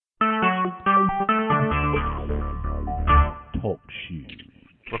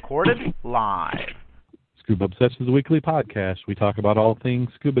Recorded live. Scuba Obsessed is a weekly podcast. We talk about all things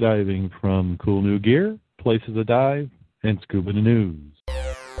scuba diving, from cool new gear, places to dive, and scuba news.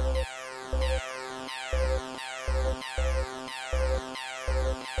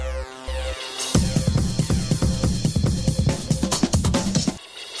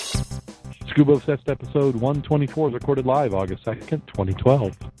 Scuba Obsessed episode 124 is recorded live August 2nd,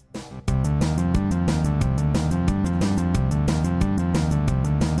 2012.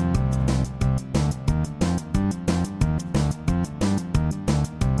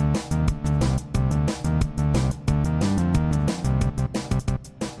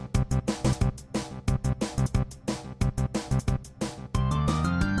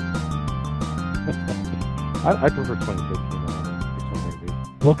 I prefer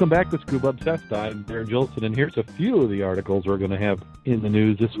 2015. Welcome back to Scuba Obsessed. I'm Darren Gilson, and here's a few of the articles we're going to have in the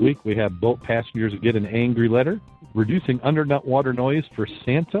news this week. We have boat passengers get an angry letter, reducing underwater noise for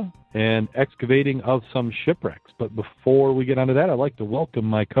Santa, and excavating of some shipwrecks. But before we get onto that, I'd like to welcome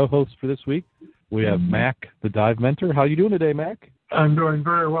my co-host for this week. We have Mac, the dive mentor. How are you doing today, Mac? I'm doing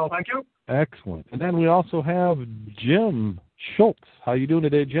very well, thank you. Excellent. And then we also have Jim Schultz. How are you doing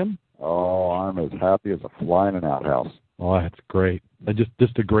today, Jim? Oh, I'm as happy as a fly in an outhouse. Oh, that's great.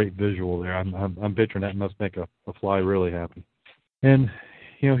 Just a great visual there. I'm picturing that. Must make a fly really happy. And,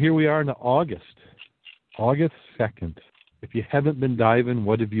 here we are in August 2nd. If you haven't been diving,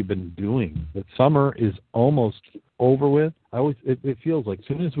 what have you been doing? The summer is almost over with. It feels like as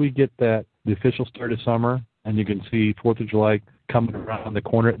soon as we get the official start of summer, and you can see 4th of July coming around the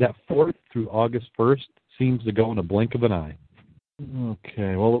corner, that 4th through August 1st seems to go in a blink of an eye.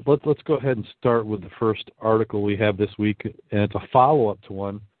 Okay, well, let's go ahead and start with the first article we have this week, and it's a follow-up to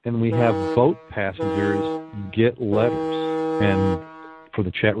one, and we have boat passengers get letters. And for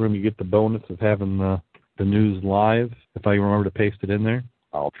the chat room, you get the bonus of having the news live, if I remember to paste it in there.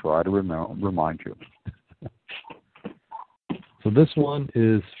 I'll try to remind you. So this one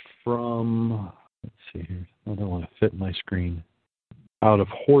is from, let's see here, I don't want to fit my screen, out of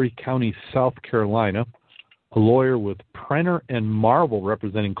Horry County, South Carolina. A lawyer with Prenner and Marvel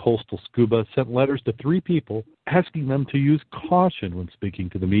representing Coastal Scuba sent letters to 3 people asking them to use caution when speaking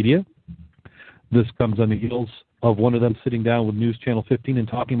to the media. This comes on the heels of one of them sitting down with News Channel 15 and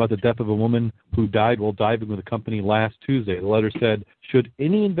talking about the death of a woman who died while diving with the company last Tuesday. The letter said, should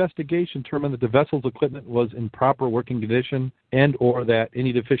any investigation determine that the vessel's equipment was in proper working condition and or that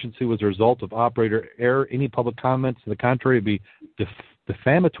any deficiency was a result of operator error, any public comments to the contrary would be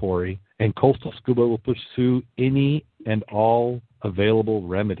defamatory, and Coastal Scuba will pursue any and all available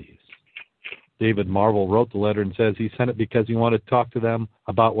remedies. David Marvel wrote the letter and says he sent it because he wanted to talk to them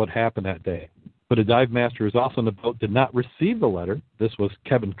about what happened that day. But a dive master who's also on the boat did not receive the letter. This was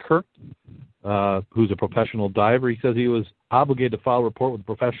Kevin Kirk, who's a professional diver. He says he was obligated to file a report with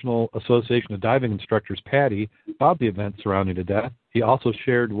the Professional Association of Diving Instructors, PADI, about the event surrounding the death. He also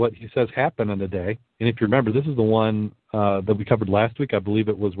shared what he says happened on the day. And if you remember, this is the one that we covered last week. I believe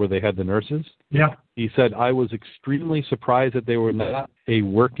it was where they had the nurses. Yeah. He said, I was extremely surprised that they were not a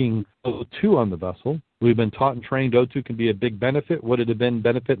working O2 on the vessel. We've been taught and trained O2 can be a big benefit. Would it have been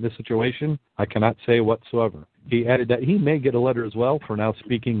benefit in this situation? I cannot say whatsoever. He added that he may get a letter as well for now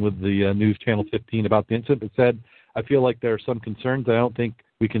speaking with the News Channel 15 about the incident. It said, I feel like there are some concerns. I don't think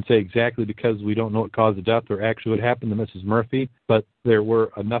we can say exactly because we don't know what caused the death or actually what happened to Mrs. Murphy, but there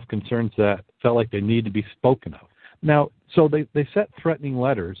were enough concerns that felt like they need to be spoken of. Now, so they sent threatening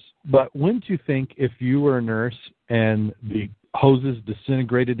letters, but wouldn't you think if you were a nurse and the hoses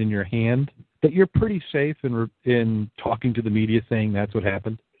disintegrated in your hand, that you're pretty safe in talking to the media saying that's what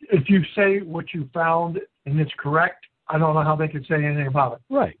happened? If you say what you found and it's correct, I don't know how they could say anything about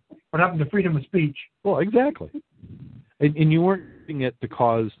it. Right. What happened to freedom of speech? Well, exactly. And you weren't doing it to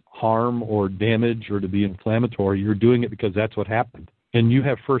cause harm or damage or to be inflammatory. You're doing it because that's what happened. And you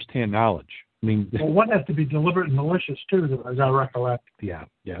have firsthand knowledge. I mean, well, one has to be deliberate and malicious, too, as I recollect. Yeah.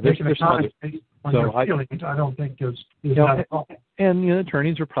 There's some other, I don't think there's not at all. And,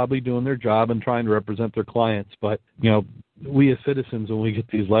 attorneys are probably doing their job and trying to represent their clients. But, we as citizens, when we get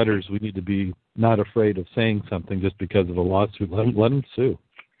these letters, we need to be not afraid of saying something just because of a lawsuit. Let them sue.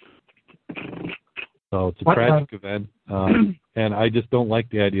 So it's a tragic event, and I just don't like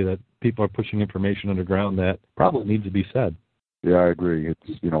the idea that people are pushing information underground that probably needs to be said. Yeah, I agree.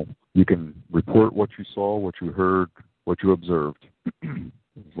 It's, you can report what you saw, what you heard, what you observed.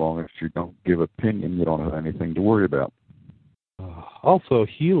 As long as you don't give opinion, you don't have anything to worry about. Also,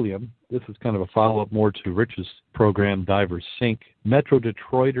 helium. This is kind of a follow-up more to Rich's program, Divers Sink. Metro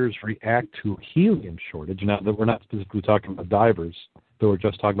Detroiters react to helium shortage. Now, we're not specifically talking about divers, but we're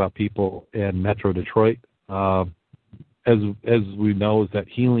just talking about people in Metro Detroit. as we know, is that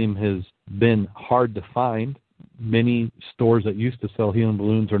helium has been hard to find. Many stores that used to sell helium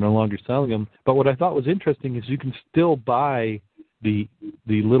balloons are no longer selling them. But what I thought was interesting is you can still buy the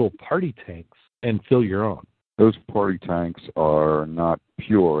little party tanks and fill your own. Those party tanks are not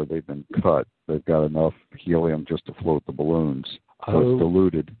pure. They've been cut. They've got enough helium just to float the balloons. So it's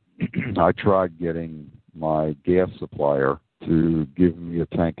diluted. I tried getting my gas supplier to give me a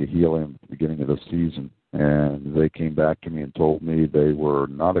tank of helium at the beginning of the season, and they came back to me and told me they were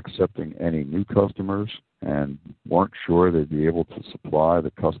not accepting any new customers and weren't sure they'd be able to supply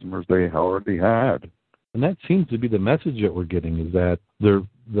the customers they already had. And that seems to be the message that we're getting, is that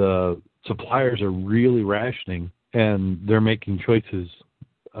the suppliers are really rationing, and they're making choices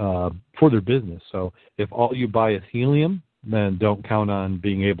for their business. So if all you buy is helium, then don't count on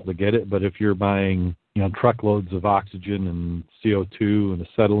being able to get it. But if you're buying, truckloads of oxygen and CO2 and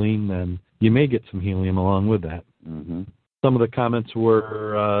acetylene, then you may get some helium along with that. Mm-hmm. Some of the comments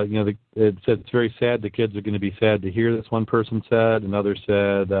were, it said it's very sad. The kids are going to be sad to hear this, one person said. Another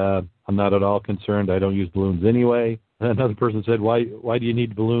said, I'm not at all concerned. I don't use balloons anyway. Another person said, why do you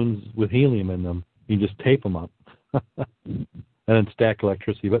need balloons with helium in them? You just tape them up and then stack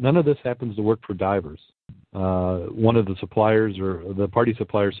electricity. But none of this happens to work for divers. One of the suppliers, or the party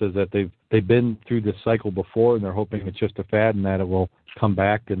supplier, says that they've been through this cycle before, and they're hoping it's just a fad and that it will come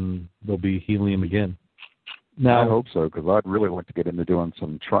back and there'll be helium again. Now, I hope so, because I'd really like to get into doing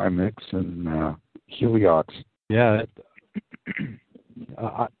some Trimix and Heliox. Yeah,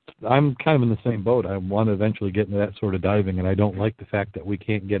 I'm kind of in the same boat. I want to eventually get into that sort of diving, and I don't like the fact that we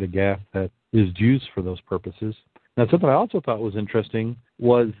can't get a gas that is used for those purposes. Now, something I also thought was interesting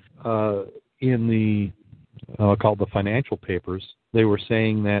was in the, I'll call it the financial papers, they were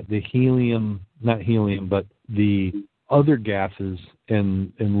saying that the not helium, but the other gases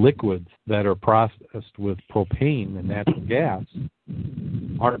and liquids that are processed with propane and natural gas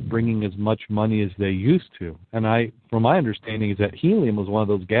aren't bringing as much money as they used to. And from my understanding, is that helium was one of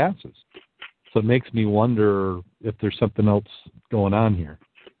those gases. So it makes me wonder if there's something else going on here.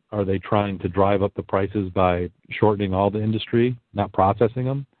 Are they trying to drive up the prices by shortening all the industry, not processing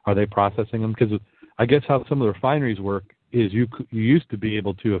them? Are they processing them? Because I guess how some of the refineries work is you used to be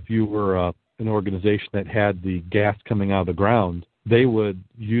able to, if you were an organization that had the gas coming out of the ground, they would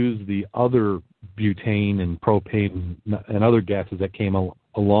use the other butane and propane and other gases that came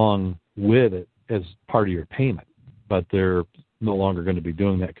along with it as part of your payment. But they're no longer going to be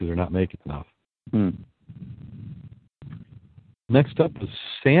doing that because they're not making enough. Next up is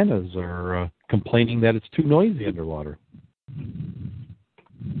Santas are complaining that it's too noisy underwater.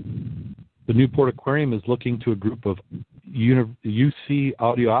 The Newport Aquarium is looking to a group of UC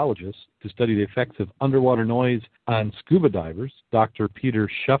audiologists to study the effects of underwater noise on scuba divers. Dr. Peter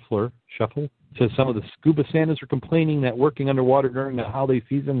Scheffel says some of the scuba Santas are complaining that working underwater during the holiday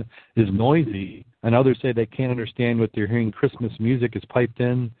season is noisy, and others say they can't understand what they're hearing. Christmas music is piped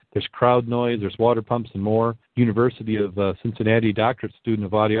in, there's crowd noise, there's water pumps and more. University of Cincinnati doctorate student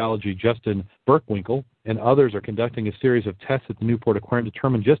of audiology Justin Burkwinkle and others are conducting a series of tests at the Newport Aquarium to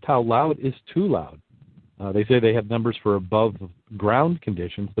determine just how loud is too loud. They say they have numbers for above ground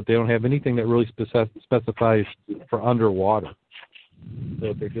conditions, but they don't have anything that really specifies for underwater. So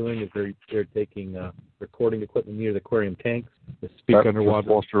what they're doing is they're taking recording equipment near the aquarium tanks to speak underwater.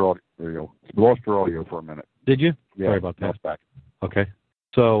 Lost your audio. There you go. Lost your audio for a minute. Did you? Yeah, sorry about that. That's back. Okay.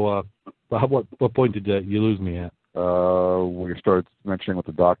 So what point did you lose me at? When you started mentioning what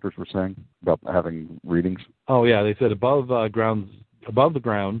the doctors were saying about having readings. Oh yeah, they said above the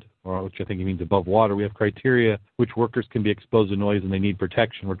ground, or which I think it means above water, we have criteria which workers can be exposed to noise and they need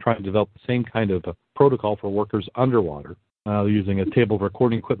protection. We're trying to develop the same kind of protocol for workers underwater. They're using a table of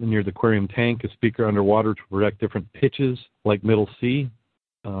recording equipment near the aquarium tank, a speaker underwater to protect different pitches like middle C.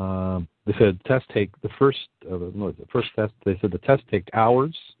 They said the first test. They said the test takes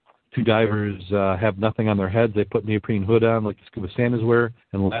hours. Two divers have nothing on their heads. They put neoprene hood on like the scuba Santas wear,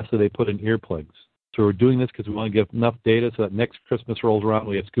 and lastly they put in earplugs. So we're doing this because we want to get enough data so that next Christmas rolls around,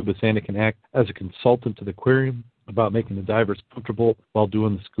 we have Scuba Santa can act as a consultant to the aquarium about making the divers comfortable while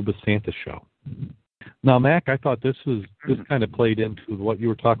doing the Scuba Santa show. Now, Mac, I thought this kind of played into what you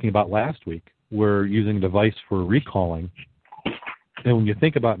were talking about last week. We're using a device for recalling. And when you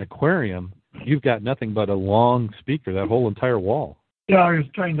think about an aquarium, you've got nothing but a long speaker, that whole entire wall. Yeah, I was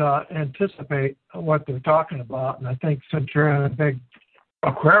trying to anticipate what they're talking about, and I think since you're in a big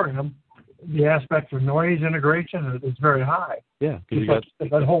aquarium, the aspect for noise integration is very high. Yeah, because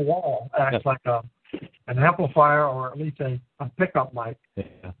that whole wall acts like an amplifier, or at least a pickup mic.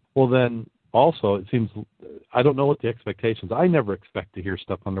 Yeah. Well, then also it seems, I don't know what the expectations. I never expect to hear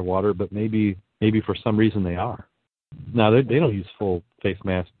stuff underwater, but maybe for some reason they are. No, they don't use full face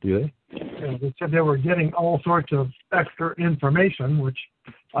masks, do they? They said they were getting all sorts of extra information, which,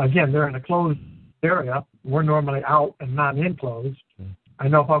 again, they're in a closed area. We're normally out and not enclosed. I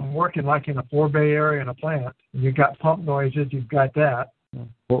know if I'm working like in a 4-bay area in a plant, and you've got pump noises, you've got that.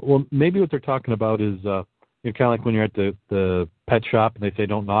 Well, maybe what they're talking about is kind of like when you're at the pet shop and they say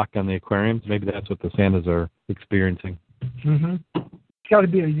don't knock on the aquariums. Maybe that's what the Santas are experiencing. Mm-hmm. It's got to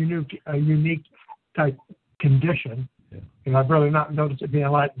be a unique type condition. Yeah. And I've really not noticed it being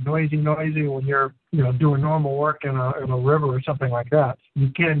like noisy when you're doing normal work in a river or something like that. You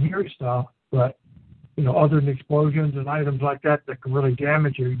can hear stuff, but other than explosions and items like that can really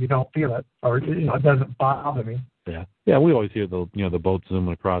damage you, you don't feel it, or it doesn't bother me. Yeah, we always hear the boat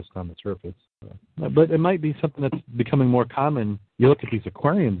zooming across on the surface. But it might be something that's becoming more common. You look at these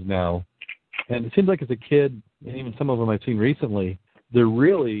aquariums now, and it seems like as a kid, and even some of them I've seen recently, they're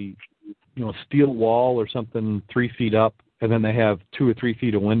really steel wall or something 3 feet up, and then they have 2 or 3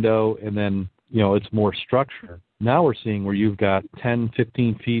 feet of window, and then it's more structure. Now we're seeing where you've got 10,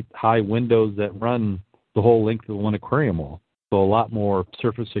 15 feet high windows that run the whole length of one aquarium wall. So a lot more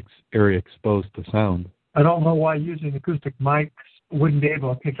surface area exposed to sound. I don't know why using acoustic mics wouldn't be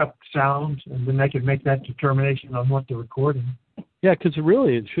able to pick up sounds, and then they could make that determination on what they're recording. Yeah, because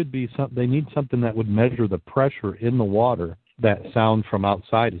really it should be they need something that would measure the pressure in the water that sound from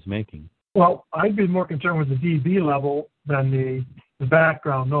outside is making. Well, I'd be more concerned with the dB level than the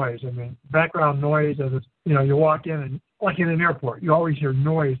background noise. I mean, background noise, you walk in and like in an airport, you always hear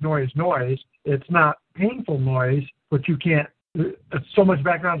noise. It's not painful noise, but you can't, it's so much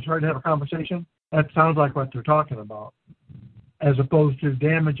background, it's hard to have a conversation. That sounds like what they're talking about, as opposed to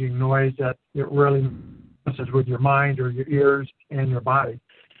damaging noise that it really messes with your mind or your ears and your body.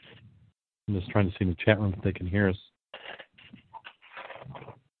 I'm just trying to see in the chat room if they can hear us.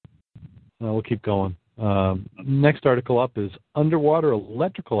 We'll keep going. Next article up is underwater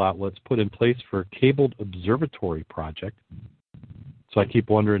electrical outlets put in place for cabled observatory project. So I keep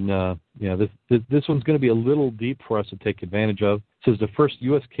wondering, this one's going to be a little deep for us to take advantage of. It says the first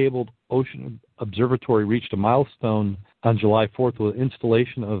U.S. cabled ocean observatory reached a milestone on July 4th with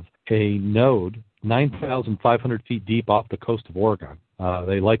installation of a node 9,500 feet deep off the coast of Oregon.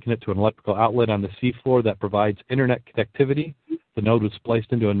 They liken it to an electrical outlet on the seafloor that provides internet connectivity. The node was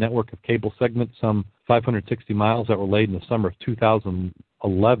spliced into a network of cable segments some 560 miles that were laid in the summer of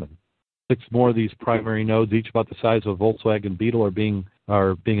 2011. 6 more of these primary nodes, each about the size of a Volkswagen Beetle,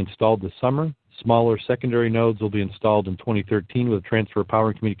 are being installed this summer. Smaller secondary nodes will be installed in 2013 with a transfer of power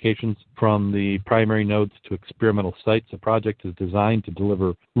and communications from the primary nodes to experimental sites. The project is designed to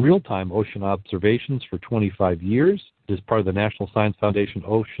deliver real-time ocean observations for 25 years. It is part of the National Science Foundation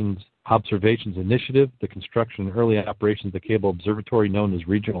Oceans Observations Initiative. The construction and early operations of the Cable Observatory, known as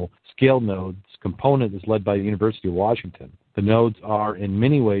Regional Scale Nodes component, is led by the University of Washington. The nodes are, in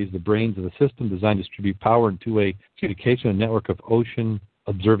many ways, the brains of the system designed to distribute power and two-way communication, a network of ocean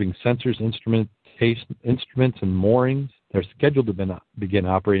observing sensors, instruments, and moorings. They're scheduled to begin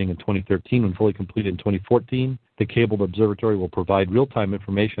operating in 2013. When fully completed in 2014, the cabled observatory will provide real-time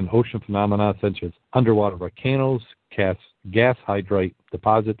information on ocean phenomena such as underwater volcanoes, gas hydrite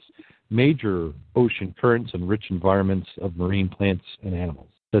deposits, major ocean currents, and rich environments of marine plants and animals.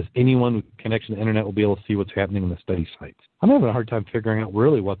 Does anyone with connection to the internet will be able to see what's happening in the study sites? I'm having a hard time figuring out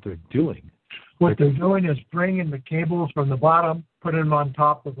really what they're doing. What they're doing is bringing the cables from the bottom, putting them on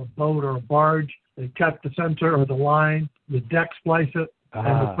top of a boat or a barge. They cut the sensor or the line, the deck splice it,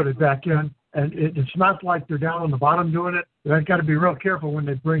 and they put it back in. And it's not like they're down on the bottom doing it. They've got to be real careful when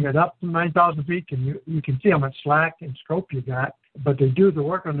they bring it up from 9,000 feet. And you can see how much slack and scope you got. But they do the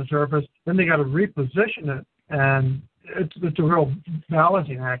work on the surface. Then they got to reposition it. And it's a real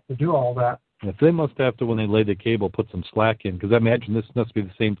balancing act to do all that. If they must have to, when they lay the cable, put some slack in. Because I imagine this must be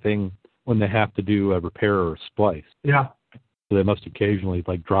the same thing when they have to do a repair or a splice. Yeah. So they must occasionally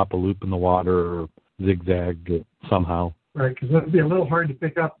drop a loop in the water or zigzag somehow. Right, because it would be a little hard to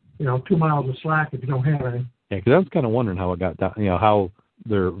pick up, 2 miles of slack if you don't have any. Yeah, because I was kind of wondering how it got down, how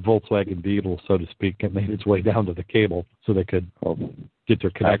their Volkswagen Beetle, so to speak, made its way down to the cable so they could get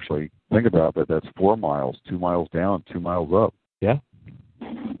their connection. Actually, think about that. That's 4 miles, 2 miles down, 2 miles up. Yeah.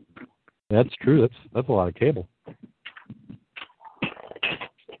 That's true. That's a lot of cable.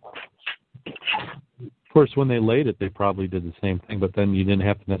 Of course, when they laid it, they probably did the same thing, but then you didn't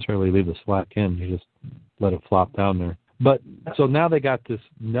have to necessarily leave the slack in. You just let it flop down there. But so now they got this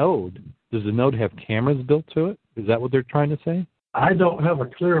node. Does the node have cameras built to it? Is that what they're trying to say? I don't have a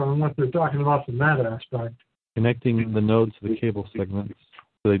clue on what they're talking about from that aspect. Connecting the nodes to the cable segments.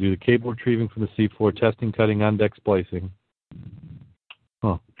 So they do the cable retrieving from the seafloor, testing, cutting, on-deck splicing.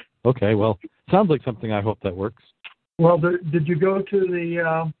 Huh. Okay, well, sounds like something I hope that works. Well, did you go to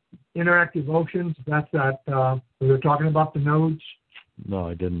the interactive oceans? That's that where they're talking about the nodes. No,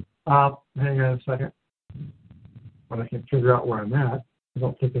 I didn't. Hang on a second. But I can figure out where I'm at. I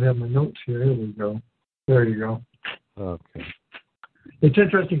don't think I have my notes here. Here we go. There you go. Okay. It's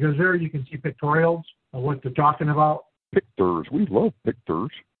interesting because there you can see pictorials of what they're talking about. Pictures. We love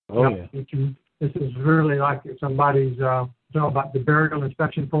pictures. Oh, Yep. yeah. This is really like somebody's talking about the burial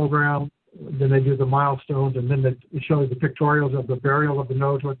inspection program. Then they do the milestones, and then they show the pictorials of the burial of the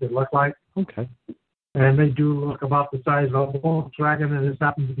nodes, what they look like. Okay. And they do look about the size of a Volkswagen, and this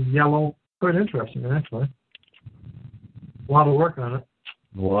happens to be yellow. Quite interesting, actually. A lot of work on it.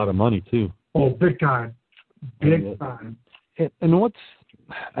 A lot of money, too. Oh, big time. Big time. And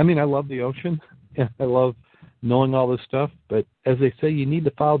I love the ocean. Yeah, I love knowing all this stuff. But as they say, you need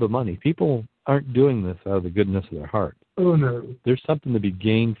to follow the money. People aren't doing this out of the goodness of their heart. Oh, no. There's something to be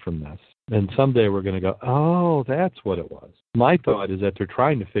gained from this. And someday we're going to go, oh, that's what it was. My thought is that they're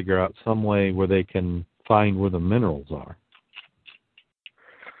trying to figure out some way where they can find where the minerals are.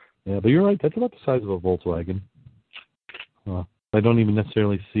 Yeah, but you're right. That's about the size of a Volkswagen. I don't even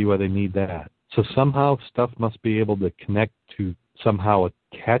necessarily see why they need that. So somehow stuff must be able to connect to somehow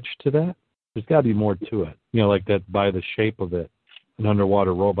attach to that. There's got to be more to it. Like that by the shape of it, an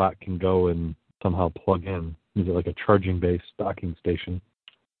underwater robot can go and somehow plug in. Is it like a charging-based docking station?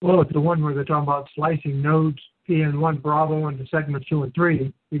 Well, it's the one where they're talking about slicing nodes PN1 Bravo into segments 2 and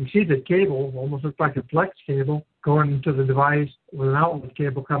 3. You can see the cable almost looks like a flex cable going into the device with an outlet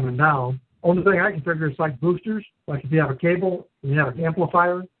cable coming down. Only thing I can figure is like boosters. Like if you have a cable and you have an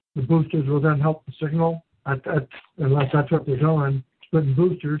amplifier, the boosters will then help the signal. Unless that's what they're doing, putting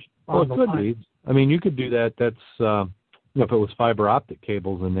boosters on the line. Well, it could be. You could do that. That's if it was fiber optic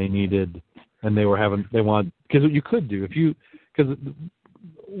cables and because you could do because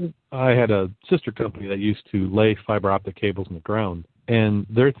I had a sister company that used to lay fiber optic cables in the ground, and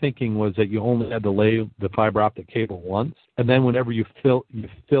their thinking was that you only had to lay the fiber optic cable once, and then whenever you filled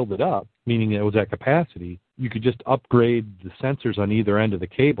it up, meaning it was at capacity, you could just upgrade the sensors on either end of the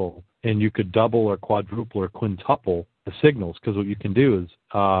cable, and you could double or quadruple or quintuple the signals, because what you can do is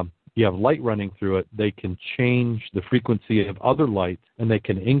you have light running through it, they can change the frequency of other lights, and they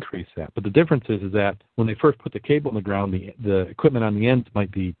can increase that. But the difference is that when they first put the cable in the ground, the equipment on the ends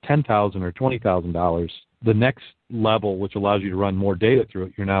might be $10,000 or $20,000. The next level, which allows you to run more data through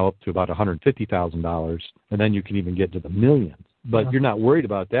it, you're now up to about $150,000, and then you can even get to the millions. But you're not worried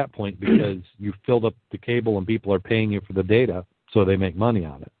about that point because you filled up the cable and people are paying you for the data, so they make money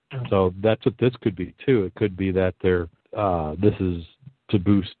on it. So that's what this could be, too. It could be that this is to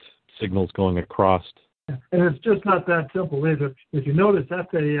boost signals going across. And it's just not that simple either. If you notice,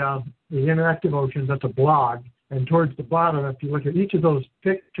 that's the Interactive Oceans, that's a blog. And towards the bottom, if you look at each of those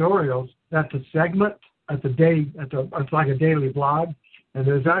pictorials, that's a segment. It's like a daily blog. And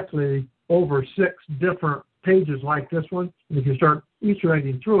there's actually over 6 different pages like this one. And if you start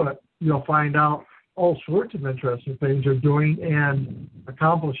iterating through it, you'll find out all sorts of interesting things they're doing and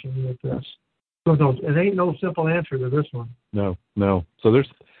accomplishing with this. So it ain't no simple answer to this one. No. So there's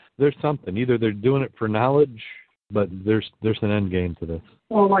something. Either they're doing it for knowledge, but there's an end game to this.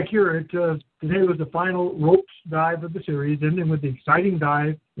 Well, like here, today was the final ropes dive of the series, ending with the exciting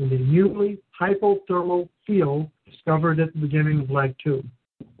dive in the newly hypothermal field discovered at the beginning of Leg 2.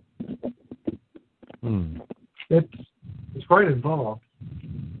 It's quite involved.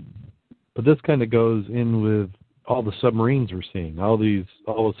 But this kind of goes in with all the submarines we're seeing. All of a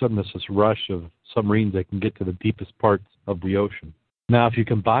sudden, there's this rush of submarines that can get to the deepest parts of the ocean. Now, if you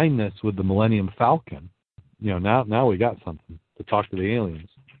combine this with the Millennium Falcon, now we got something to talk to the aliens.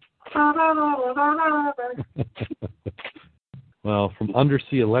 Well, from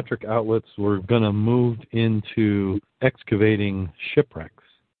undersea electric outlets, we're going to move into excavating shipwrecks.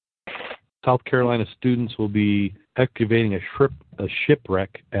 South Carolina students will be excavating a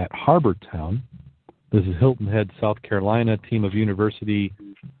shipwreck at Harbortown. This is Hilton Head, South Carolina. A team of University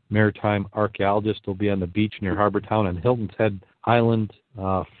maritime archaeologists will be on the beach near Harbortown on Hilton's Head Island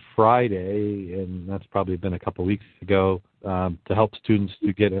Friday, and that's probably been a couple weeks ago, to help students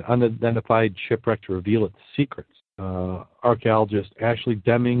to get an unidentified shipwreck to reveal its secrets. Archaeologist Ashley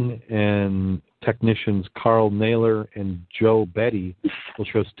Deming and technicians Carl Naylor and Joe Betty will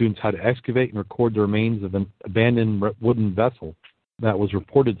show students how to excavate and record the remains of an abandoned wooden vessel that was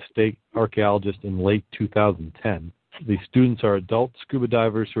reported to state archaeologists in late 2010. The students are adult scuba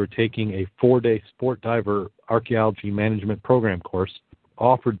divers who are taking a 4-day sport diver archaeology management program course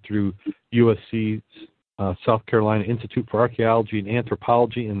offered through USC's South Carolina Institute for Archaeology and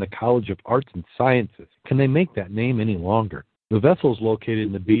Anthropology and the College of Arts and Sciences. Can they make that name any longer? The vessel is located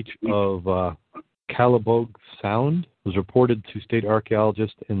in the beach of Calabogue Sound was reported to state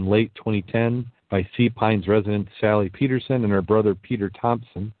archaeologists in late 2010 by Sea Pines resident Sally Peterson and her brother Peter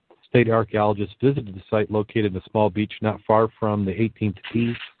Thompson. State archaeologists visited the site located in a small beach not far from the 18th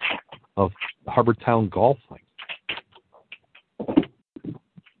tee of Harbortown Golf Link.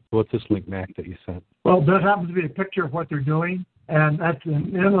 What's this link, Mac, that you sent? Well, that happens to be a picture of what they're doing, and that's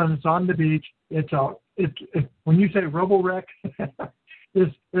in inland. It's on the beach. It's when you say rubble wreck, this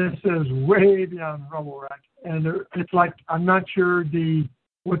is way beyond rubble wreck, and it's like I'm not sure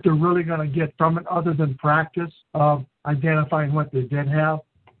what they're really going to get from it other than practice of identifying what they did have.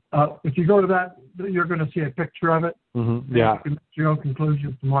 If you go to that, you're going to see a picture of it. Mm-hmm. Yeah. You can make your own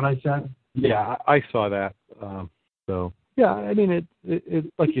conclusion from what I said. Yeah, I saw that. So yeah, I mean it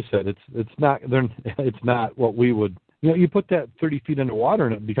like you said, it's not what we would. You put that 30 feet underwater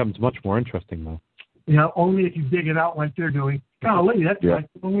and it becomes much more interesting though. Only if you dig it out like they're doing. Golly, that's like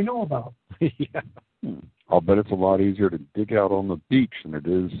what we know about. Yeah. I'll bet it's a lot easier to dig out on the beach than it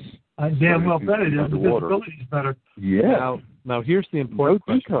is. I damn well bet it is. The visibility is better. Yeah. Now here's the important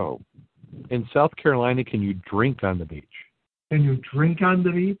question. In South Carolina, can you drink on the beach? Can you drink on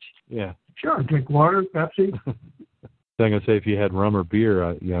the beach? Yeah. Sure. Drink water, Pepsi. I'm going to say if you had rum or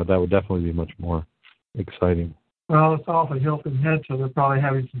beer, that would definitely be much more exciting. Well, it's off of Hilton Head, so they're probably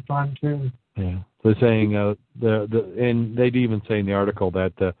having some fun too. Yeah. They're saying and they'd even say in the article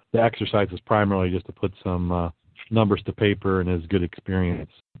that the exercise is primarily just to put some numbers to paper and is good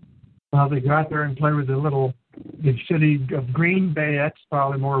experience. Well, they go out there and play with the city of Green Bay. That's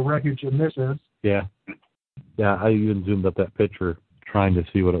probably more wreckage than this is. Yeah. Yeah, I even zoomed up that picture trying to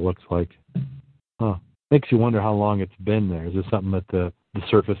see what it looks like. Huh. Makes you wonder how long it's been there. Is this something that the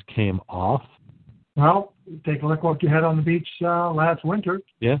surface came off? Well, take a look what you had on the beach last winter.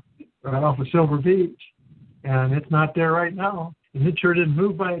 Yeah. Right off of Silver Beach. And it's not there right now. And it sure didn't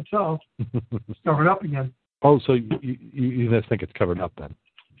move by itself. It's covered up again. Oh, so you just think it's covered up then?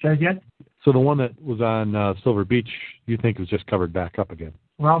 Say again? So the one that was on Silver Beach, you think was just covered back up again?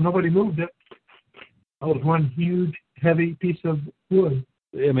 Well, nobody moved it. That was one huge, heavy piece of wood.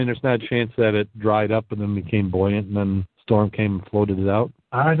 I mean, there's not a chance that it dried up and then became buoyant and then storm came and floated it out?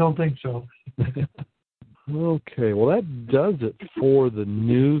 I don't think so. Okay, well, that does it for the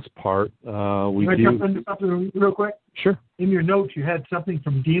news part. Can I jump into something real quick? Sure. In your notes, you had something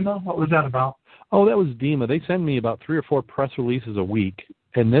from DEMA. What was that about? Oh, that was DEMA. They send me about 3 or 4 press releases a week,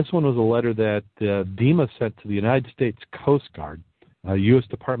 and this one was a letter that DEMA sent to the United States Coast Guard, U.S.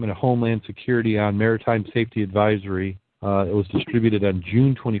 Department of Homeland Security on Maritime Safety Advisory. It was distributed on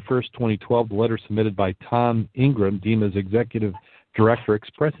June 21st, 2012. The letter submitted by Tom Ingram, DEMA's executive director,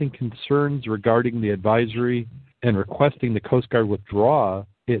 expressing concerns regarding the advisory and requesting the Coast Guard withdraw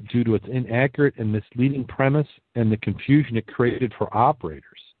it due to its inaccurate and misleading premise and the confusion it created for operators.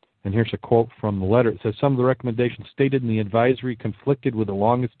 And here's a quote from the letter. It says, some of the recommendations stated in the advisory conflicted with a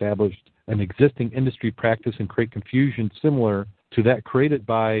long-established and existing industry practice and create confusion similar to that created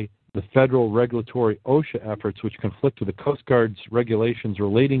by the federal regulatory OSHA efforts, which conflict with the Coast Guard's regulations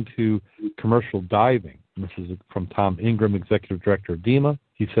relating to commercial diving. And this is from Tom Ingram, Executive Director of DEMA.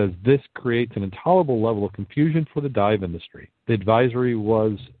 He says, this creates an intolerable level of confusion for the dive industry. The advisory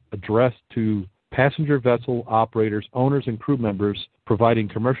was addressed to passenger vessel operators, owners, and crew members providing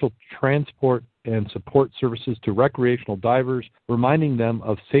commercial transport and support services to recreational divers, reminding them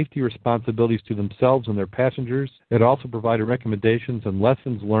of safety responsibilities to themselves and their passengers. It also provided recommendations and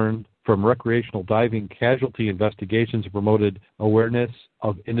lessons learned from recreational diving casualty investigations and promoted awareness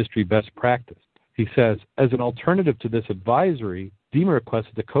of industry best practice. He says, as an alternative to this advisory, DEMA requests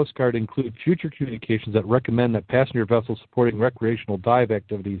that the Coast Guard include future communications that recommend that passenger vessels supporting recreational dive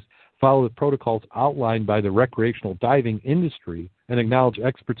activities follow the protocols outlined by the recreational diving industry and acknowledge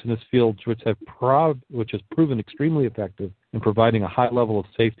experts in this field which has proven extremely effective in providing a high level of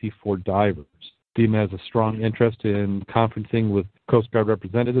safety for divers. DEMA has a strong interest in conferencing with Coast Guard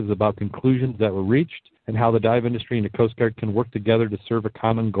representatives about conclusions that were reached and how the dive industry and the Coast Guard can work together to serve a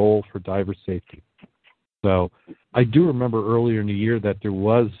common goal for diver safety. So I do remember earlier in the year that there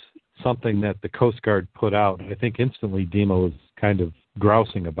was something that the Coast Guard put out. I think instantly DEMA was kind of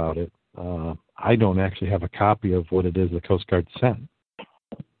grousing about it. I don't actually have a copy of what it is the Coast Guard sent.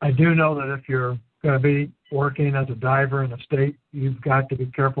 I do know that if you're going to be working as a diver in a state, you've got to be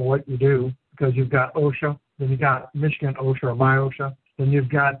careful what you do because you've got OSHA, then you've got Michigan OSHA or MyOSHA, then you've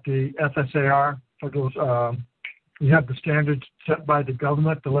got the FSAR. For those, you have the standards set by the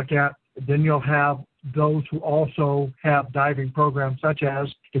government to look at. Then you'll have those who also have diving programs such as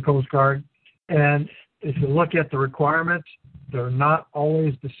the Coast Guard. And if you look at the requirements, they're not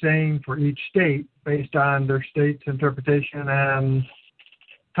always the same for each state based on their state's interpretation and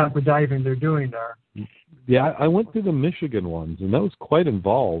type of diving they're doing there. Yeah, I went through the Michigan ones, and that was quite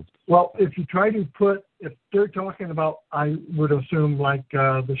involved. Well, if you try to if they're talking about, I would assume like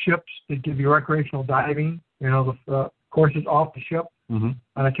the ships that give you recreational diving, the courses off the ship on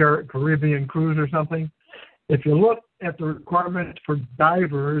a Caribbean cruise or something. If you look at the requirements for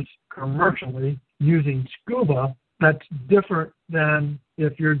divers commercially using scuba, that's different than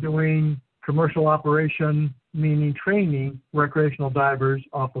if you're doing commercial operation, meaning training recreational divers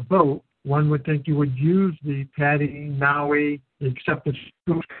off a boat. One would think you would use the PADI, NAUI, the accepted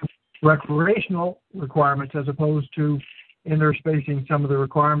recreational requirements as opposed to interspacing some of the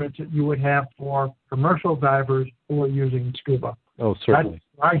requirements that you would have for commercial divers who are using scuba. Oh, certainly.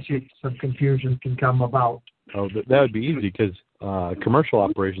 I see some confusion can come about. Oh, that would be easy because commercial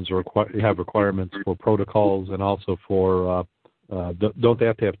operations have requirements for protocols and also for, don't they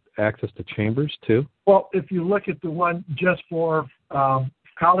have to have access to chambers too? Well, if you look at the one just for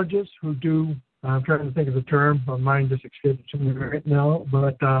colleges who do, I'm trying to think of the term, my mind just escaped to me right now,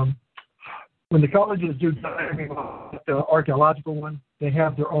 but when the colleges do diving, the archaeological one, they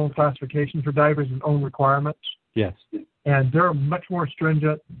have their own classifications for divers and own requirements. Yes. And they're much more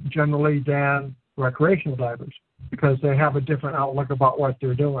stringent generally than recreational divers because they have a different outlook about what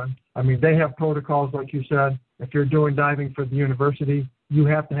they're doing. I mean, they have protocols, like you said. If you're doing diving for the university, you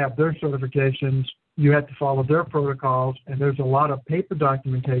have to have their certifications. You have to follow their protocols, and there's a lot of paper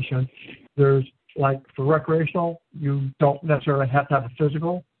documentation. There's, like, for recreational, you don't necessarily have to have a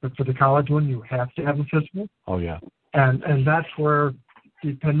physical, but for the college one, you have to have a physical. Oh, yeah. And that's where,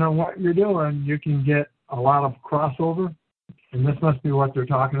 depending on what you're doing, you can get a lot of crossover. And this must be what they're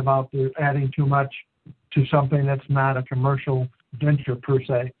talking about. They're adding too much to something that's not a commercial venture per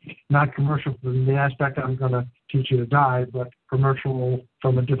se. Not commercial from the aspect I'm going to teach you to dive, but commercial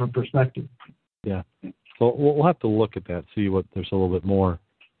from a different perspective. Yeah. So we'll have to look at that, see what there's a little bit more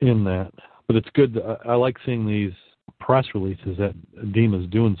in that. But it's good. I like seeing these press releases that DEMA's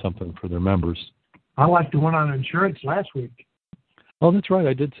doing something for their members. I liked the one on insurance last week. Oh, that's right.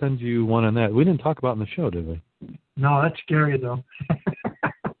 I did send you one on that. We didn't talk about it in the show, did we? No, that's scary, though.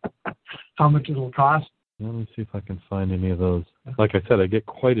 How much it'll cost? Let me see if I can find any of those. Like I said, I get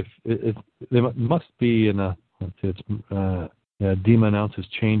quite a... They must be in a... Let's see, it's... DEMA announces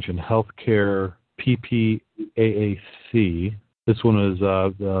change in healthcare PPAAC. This one is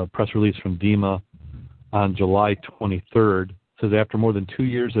the press release from DEMA on July 23rd. It says, after more than 2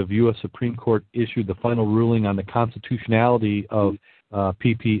 years of U.S. Supreme Court issued the final ruling on the constitutionality of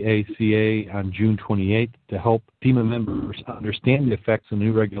PPACA on June 28th to help DEMA members understand the effects of the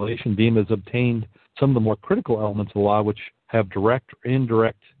new regulation, DEMA has obtained some of the more critical elements of the law which have direct or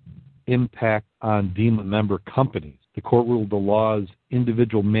indirect impact on DEMA member companies. The court ruled the law's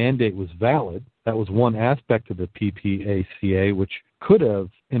individual mandate was valid. That was one aspect of the PPACA which could have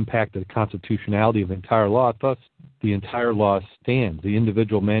impacted the constitutionality of the entire law. Thus, the entire law stands. The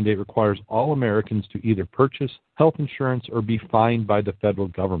individual mandate requires all Americans to either purchase health insurance or be fined by the federal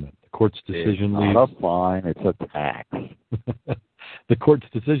government. The court's decision leaves... It's not a fine, it's a tax. The court's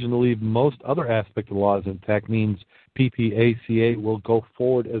decision to leave most other aspects of the laws intact means PPACA will go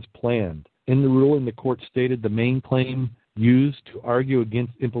forward as planned. In the ruling, the court stated the main claim used to argue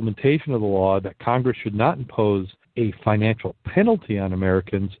against implementation of the law that Congress should not impose a financial penalty on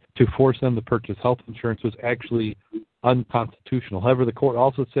Americans to force them to purchase health insurance was actually unconstitutional. However, the court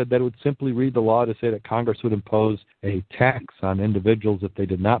also said that it would simply read the law to say that Congress would impose a tax on individuals if they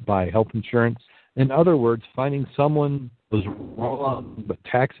did not buy health insurance. In other words, finding someone was wrong but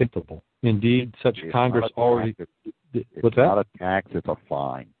taxable. Indeed, such it's Congress already... It's not a tax, it's a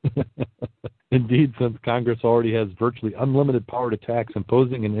fine. Indeed, since Congress already has virtually unlimited power to tax,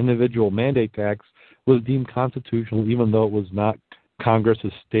 imposing an individual mandate tax was deemed constitutional even though it was not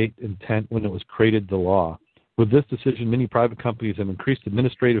Congress's state intent when it was created the law. With this decision, many private companies have increased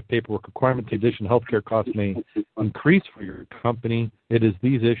administrative paperwork requirements. In addition, healthcare costs may increase for your company. It is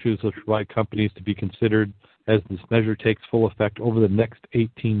these issues which provide companies to be considered as this measure takes full effect over the next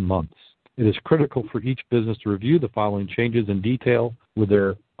 18 months. It is critical for each business to review the following changes in detail with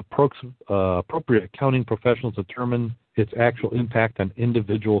their appropriate accounting professionals to determine its actual impact on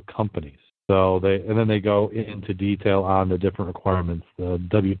individual companies. So then they go into detail on the different requirements. The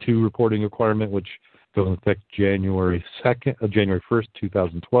W-2 reporting requirement, which goes in effect January 1st,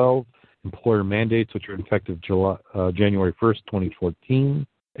 2012. Employer mandates, which are effective January 1st, 2014.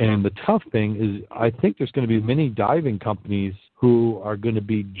 And the tough thing is I think there's going to be many diving companies who are going to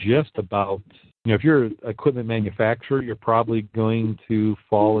be just about, if you're an equipment manufacturer, you're probably going to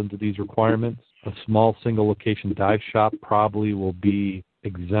fall into these requirements. A small single location dive shop probably will be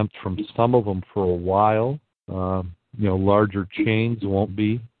exempt from some of them for a while. larger chains won't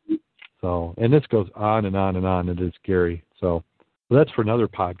be. So, and this goes on and on and on. It is scary. So, that's for another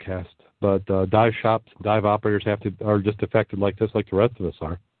podcast. But dive shops, dive operators are just affected like this, like the rest of us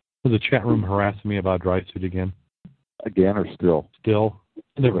are. There's a chat room harassing me about dry suit again. Again or still? Still.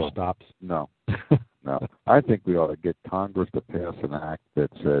 It never stops. No. No. I think we ought to get Congress to pass an act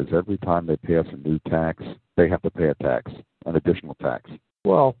that says every time they pass a new tax, they have to pay a tax, an additional tax.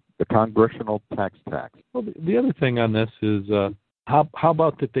 Well, the congressional tax. Well, the other thing on this is how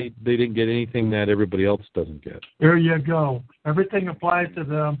about that they didn't get anything that everybody else doesn't get? There you go. Everything applies to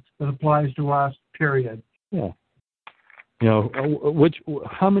them that applies to us, period. Yeah.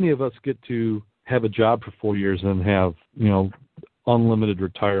 How many of us get to have a job for 4 years and have, unlimited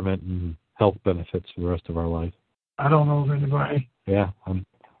retirement and health benefits for the rest of our life? I don't know of anybody. Yeah,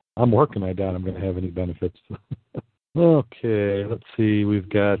 I'm working. I doubt I'm going to have any benefits. Okay, let's see. We've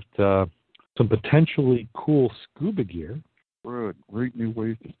got some potentially cool scuba gear. Great new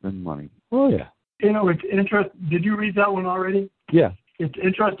ways to spend money. Oh, yeah. It's interesting. Did you read that one already? Yeah. It's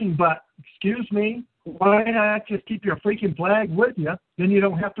interesting, but excuse me, why not just keep your freaking flag with you? Then you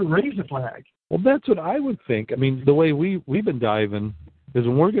don't have to raise a flag. Well, that's what I would think. I mean, the way we've been diving is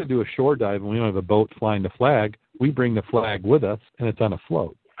when we're going to do a shore dive and we don't have a boat flying the flag, we bring the flag with us and it's on a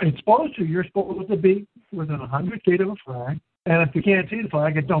float. You're supposed to be within 100 feet of a flag. And if you can't see the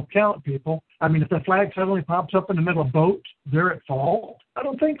flag, it don't count, people. I mean, if the flag suddenly pops up in the middle of boats, they're at fault. I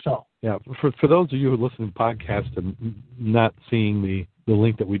don't think so. Yeah, for those of you who listen to the podcast and not seeing the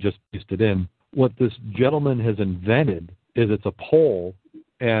link that we just pasted in, what this gentleman has invented is it's a pole,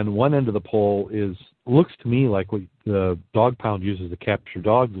 and one end of the pole looks to me like what the dog pound uses to capture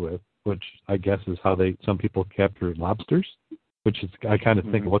dogs with, which I guess is how some people capture lobsters, which is, I kind of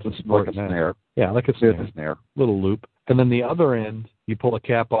think, what's a sport? Like a snare. Yeah, like a snare. Little loop. And then the other end, you pull a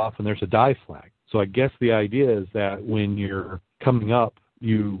cap off and there's a dive flag. So I guess the idea is that when you're coming up,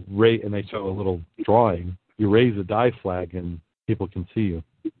 you raise, and they show a little drawing, you raise a dive flag and people can see you.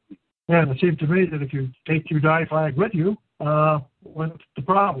 Yeah, and it seems to me that if you take your dive flag with you, what's the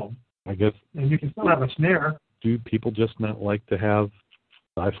problem? I guess. And you can still have a snare. Do people just not like to have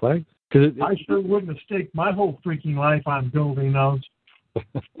dive flags? I sure wouldn't have staked my whole freaking life on building those.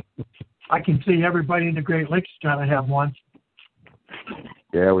 I can see everybody in the Great Lakes trying to have one.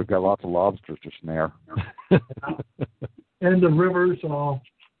 Yeah, we've got lots of lobsters to snare. And the rivers,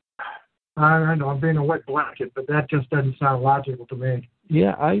 I know I'm being a wet blanket, but that just doesn't sound logical to me.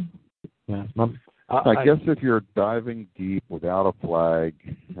 Yeah, I guess if you're diving deep without a flag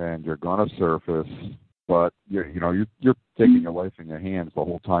and you're going to surface, but you're taking your life in your hands the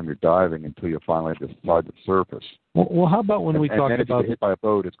whole time you're diving until you finally decide to surface. Well, how about when we talk about... if you get hit by a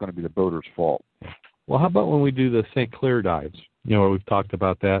boat, it's going to be the boater's fault. Well, how about when we do the St. Clair dives? Where we've talked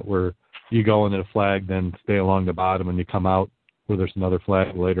about that, where you go into the flag, then stay along the bottom, and you come out where there's another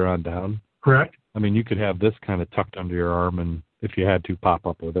flag later on down. Correct. I mean, you could have this kind of tucked under your arm, and if you had to, pop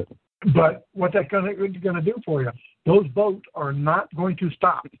up with it. But what's that going to do for you? Those boats are not going to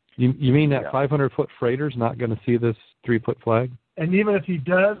stop. You mean that 500-foot freighter's not going to see this 3-foot flag? And even if he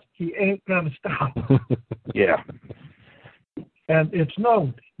does, he ain't going to stop. Yeah. And it's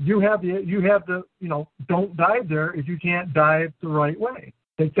known. You have the don't dive there if you can't dive the right way.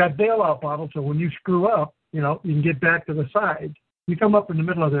 Take that bailout bottle so when you screw up, you can get back to the side. You come up in the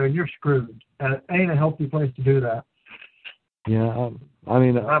middle of there and you're screwed. And it ain't a healthy place to do that. Yeah, I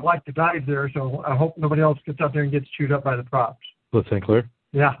mean... I'd like to dive there, so I hope nobody else gets out there and gets chewed up by the props. With St. Clair?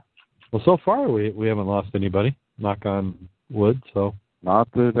 Yeah. Well, so far we haven't lost anybody, knock on wood, so...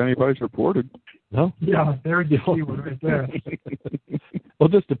 Not that anybody's reported. No? Yeah, there's the key one right there. Well,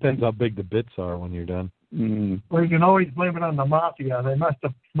 it just depends how big the bits are when you're done. Mm. Well, you can always blame it on the mafia. They must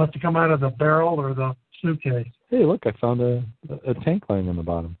have come out of the barrel or the suitcase. Hey, look, I found a tank line on the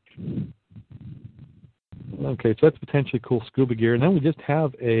bottom. Okay, so that's potentially cool scuba gear. And then we just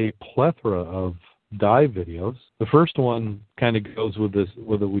have a plethora of dive videos. The first one kind of goes with this,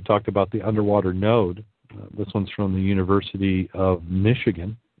 we talked about the underwater node. This one's from the University of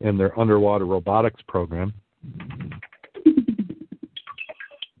Michigan and their underwater robotics program.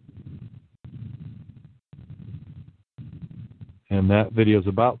 And that video is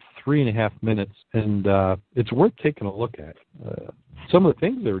about 3.5 minutes, and it's worth taking a look at. Some of the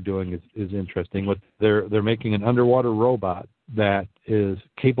things they're doing is interesting. They're making an underwater robot that is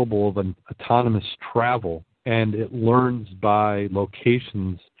capable of an autonomous travel, and it learns by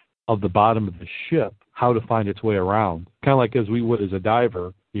locations of the bottom of the ship how to find its way around. Kind of like as we would as a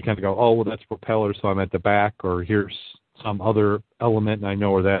diver. You kind of go, oh, well, that's propeller, so I'm at the back, or here's some other element, and I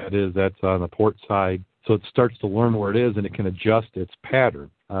know where that is. That's on the port side. So it starts to learn where it is, and it can adjust its pattern.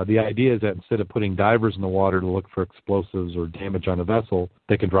 The idea is that instead of putting divers in the water to look for explosives or damage on a vessel,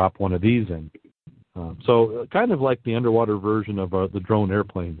 they can drop one of these in. So kind of like the underwater version of the drone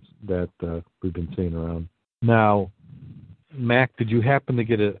airplanes that we've been seeing around. Now, Mac, did you happen to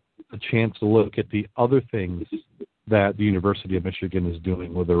get a chance to look at the other things that the University of Michigan is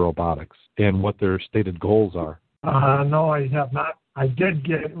doing with their robotics and what their stated goals are? No, I have not. I did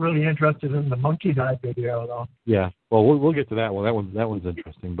get really interested in the monkey dive video, though. Yeah, well, we'll get to that one. That one's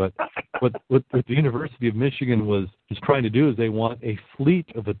interesting. But what the University of Michigan is trying to do is they want a fleet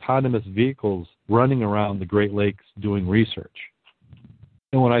of autonomous vehicles running around the Great Lakes doing research.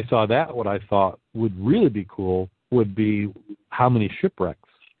 And when I saw that, what I thought would really be cool would be how many shipwrecks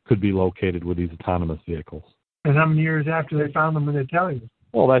could be located with these autonomous vehicles. And how many years after they found them, and they tell you?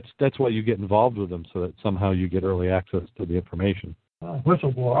 Well, that's why you get involved with them, so that somehow you get early access to the information.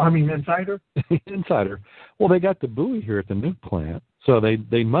 Whistleblower. I mean, insider? Insider. Well, they got the buoy here at the nuke plant, so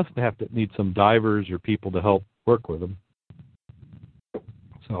they must need some divers or people to help work with them.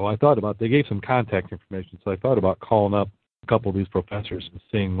 So I thought they gave some contact information, so I thought about calling up a couple of these professors and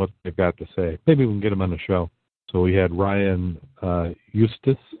seeing what they've got to say. Maybe we can get them on the show. So we had Ryan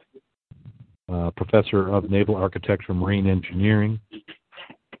Eustace, professor of naval architecture and marine engineering,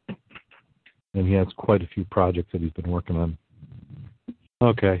 and he has quite a few projects that he's been working on.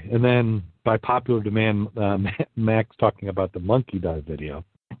 Okay, and then by popular demand, Mac's talking about the monkey dive video.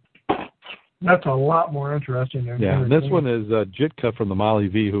 That's a lot more interesting. Yeah, and this one is Jitka from the Molly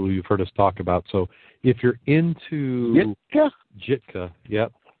V, who you've heard us talk about. So if you're into Jitka,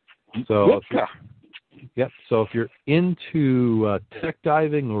 yep. So so if you're into tech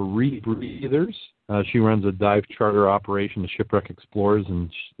diving or rebreathers, she runs a dive charter operation, the Shipwreck Explorers,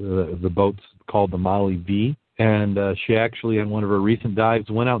 and the boat's called the Molly V. And she actually, on one of her recent dives,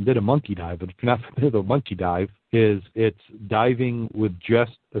 went out and did a monkey dive. But if you're not familiar with a monkey dive, it's diving with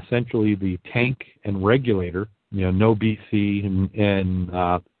just essentially the tank and regulator, no BC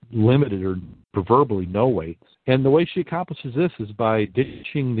and limited or proverbially no weights. And the way she accomplishes this is by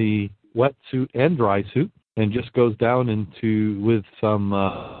ditching the wetsuit and dry suit and just goes down with some,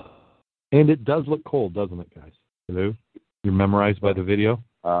 and it does look cold, doesn't it, guys? Hello? You're memorized by the video?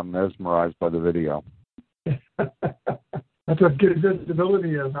 I'm mesmerized by the video. That's what good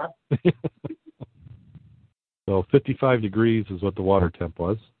visibility is, huh? So 55 degrees is what the water temp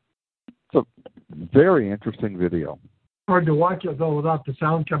was. It's a very interesting video. Hard to watch it, though, without the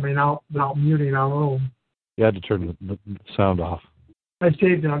sound coming out, without muting our own. You had to turn the sound off. I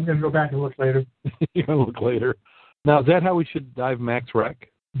saved it. I'm going to go back and look later. You're going to look later. Now, is that how we should dive Max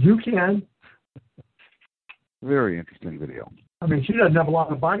Wreck? You can. Very interesting video. I mean, she doesn't have a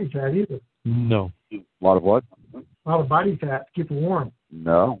lot of body fat either. No. A lot of what? A lot of body fat to keep her warm.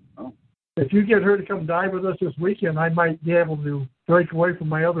 No. If you get her to come dive with us this weekend, I might be able to break away from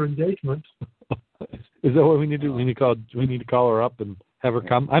my other engagements. Is that what we need to do? We need to call her up and have her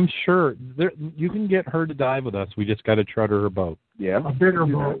come. I'm sure you can get her to dive with us. We just got to charter her boat. Yeah. A bigger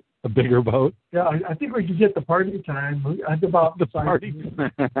boat. A bigger boat? Yeah, I think we could get the party time. At about the party.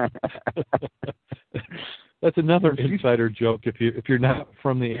 That's another insider joke. If you're not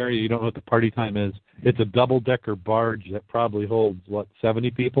from the area, you don't know what the party time is. It's a double-decker barge that probably holds,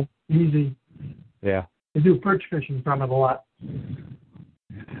 70 people? Easy. Yeah. They do perch fishing from it a lot.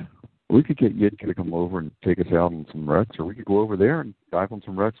 We could get Yitka to come over and take us out on some wrecks, or we could go over there and dive on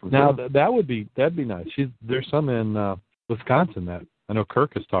some wrecks with now, her. that'd be nice. There's some in Wisconsin that I know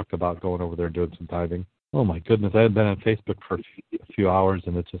Kirk has talked about going over there and doing some diving. Oh, my goodness. I haven't been on Facebook for a few hours,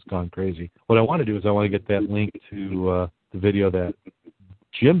 and it's just gone crazy. What I want to do is I want to get that link to the video that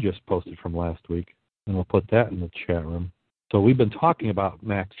Jim just posted from last week, and we'll put that in the chat room. So we've been talking about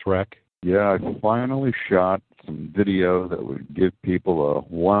Max Wreck. Yeah, I finally shot some video that would give people a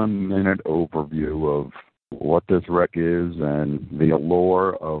 1-minute overview of what this wreck is and the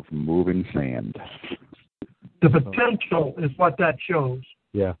allure of moving sand. The potential is what that shows.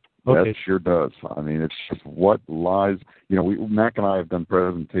 Yeah. Okay. That sure does. I mean, it's just what lies. Mac and I have done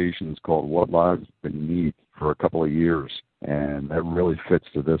presentations called "What Lies Beneath" for a couple of years, and that really fits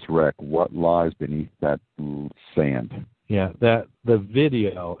to this wreck. What lies beneath that sand? Yeah, the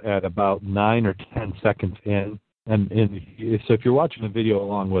video at about 9 or 10 seconds in, and so if you're watching the video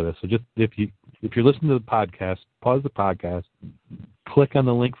along with us, so just if you're listening to the podcast, pause the podcast, click on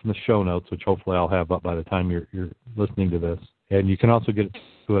the link from the show notes, which hopefully I'll have up by the time you're listening to this. And you can also get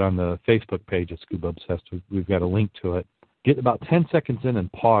to it on the Facebook page at Scuba Obsessed. We've got a link to it. Get about 10 seconds in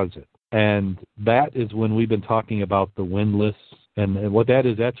and pause it. And that is when we've been talking about the windlass. And what that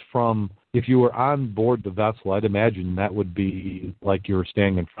is, that's from, if you were on board the vessel, I'd imagine that would be like you were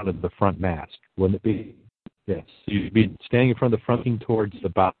standing in front of the front mast, wouldn't it be? Yes. So you'd be standing in front of the front wing towards the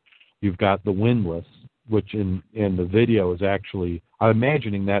bow. You've got the windlass, which in the video is actually, I'm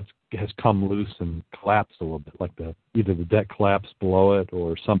imagining that has come loose and collapsed a little bit, like either the deck collapsed below it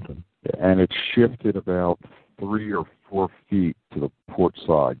or something. And it's shifted about 3 or 4 feet to the port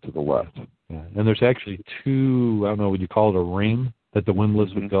side to the left. Yeah. And there's actually two, I don't know, would you call it a ring that the windlass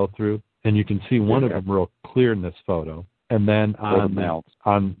would go through? And you can see one of them real clear in this photo. And then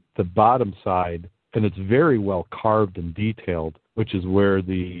on the bottom side, and it's very well carved and detailed, which is where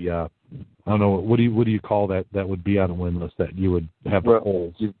the I don't know, what do you call that would be on a windlass that you would have the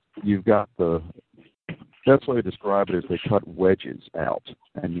holes? You've got the best way to describe it is they cut wedges out,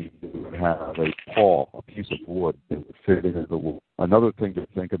 and you have a piece of wood that would fit into the wood. Another thing to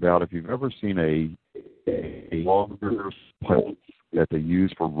think about, if you've ever seen a longer pipe that they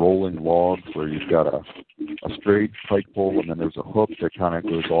use for rolling logs, where you've got a straight pike pole and then there's a hook that kind of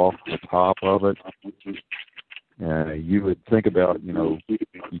goes off the top of it. You would think about, you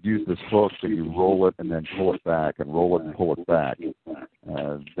use this hook, so you roll it and then pull it back, and roll it and pull it back.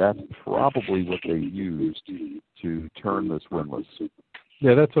 That's probably what they used to turn this windlass.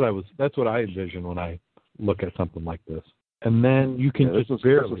 Yeah, that's what I envision when I look at something like this. And then you can this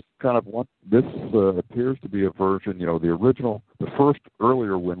appears to be a version. The first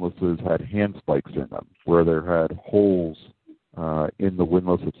earlier windlasses had hand spikes in them, where there had holes in the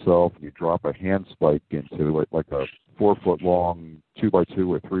windlass itself. You drop a hand spike into it, like a 4-foot long 2x2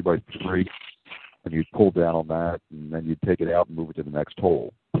 or 3x3, and you'd pull down on that, and then you'd take it out and move it to the next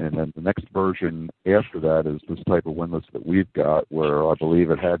hole. And then the next version after that is this type of windlass that we've got, where I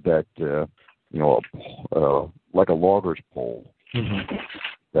believe it had that, like a logger's pole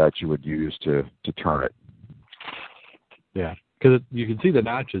that you would use to turn it. Yeah, because you can see the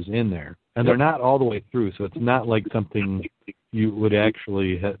notches in there, and they're not all the way through, so it's not like something you would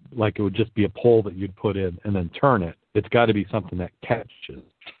actually like it would just be a pole that you'd put in and then turn it. It's got to be something that catches,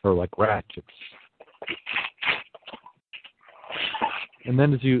 or like ratchets. And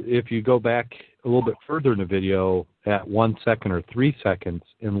then if you go back a little bit further in the video at 1 second or 3 seconds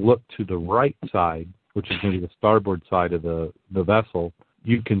and look to the right side, which is going to be the starboard side of the vessel,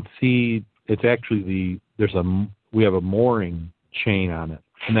 you can see it's actually we have a mooring chain on it,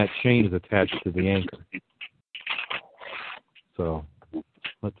 and that chain is attached to the anchor. So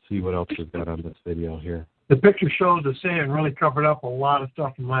let's see what else we've got on this video here. The picture shows the sand really covered up a lot of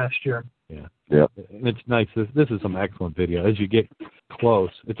stuff from last year. Yeah. Yeah. And it's nice. This is some excellent video. As you get close,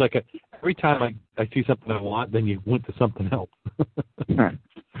 it's like every time I see something I want, then you went to something else.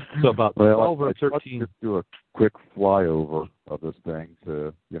 So about 12 or 13. Let's do a quick flyover of this thing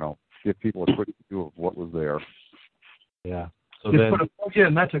to, give people a quick view of what was there. Yeah. So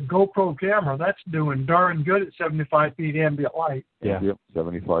that's a GoPro camera. That's doing darn good at 75 feet ambient light. Yeah. Yep,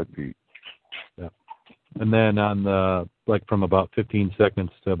 75 feet. Yeah. And then on from about 15 seconds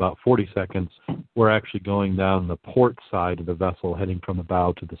to about 40 seconds, we're actually going down the port side of the vessel, heading from the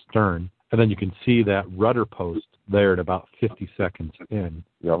bow to the stern. And then you can see that rudder post there at about 50 seconds in.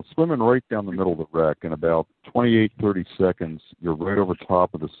 Yeah, I'm swimming right down the middle of the wreck. In about 28, 30 seconds, you're right over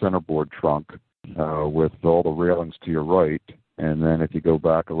top of the centerboard trunk with all the railings to your right. And then if you go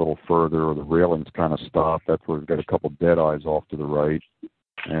back a little further, the railings kind of stop. That's where we've got a couple dead eyes off to the right.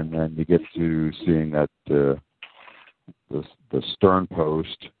 And then you get to seeing that the stern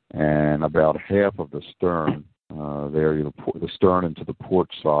post and about half of the stern the stern into the port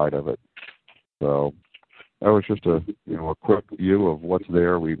side of it. So that was just a quick view of what's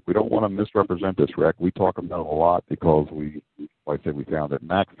there. We don't want to misrepresent this wreck. We talk about it a lot because we found it.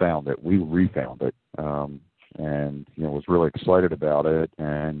 Mac found it. We refound it, and was really excited about it.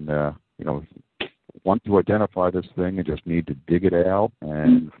 And want to identify this thing and just need to dig it out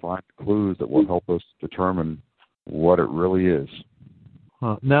and find clues that will help us determine what it really is.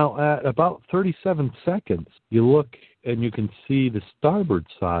 Now, at about 37 seconds, you look and you can see the starboard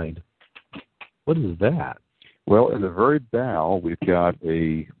side. What is that? Well, in the very bow, we've got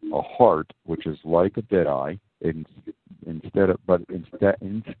a heart, which is like a deadeye. Instead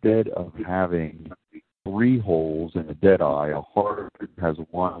of having 3 holes in a deadeye, a heart has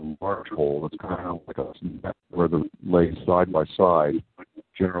one large hole. It's kind of like a snap where they lay side by side,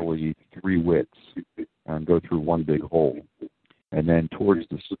 generally 3 widths, and go through one big hole. And then towards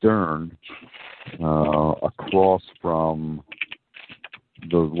the stern, across from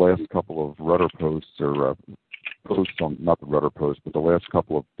the last couple of rudder posts, or posts on, not the rudder posts, but the last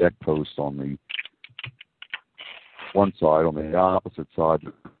couple of deck posts on the one side, on the opposite side,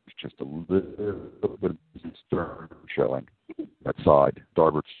 just a little bit of stern showing that side,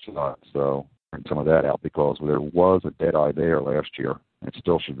 starboard side. So bring some of that out because there was a dead eye there last year. It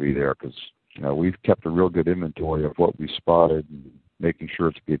still should be there because we've kept a real good inventory of what we spotted and making sure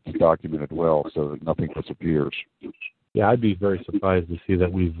it gets documented well so that nothing disappears. Yeah, I'd be very surprised to see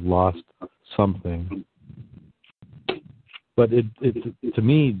that we've lost something. But to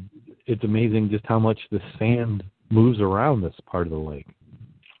me, it's amazing just how much the sand moves around this part of the lake.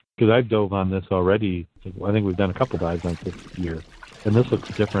 Because I've dove on this already. I think we've done a couple dives on this year, and this looks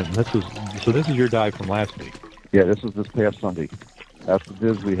different. And this is your dive from last week. Yeah, this was this past Sunday. After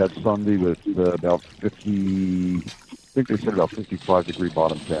this, we had Sunday with about 50. I think they said about 55-degree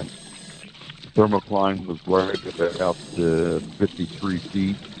bottom temps. Thermocline was right about 53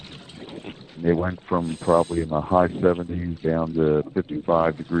 feet. And they went from probably in the high 70s down to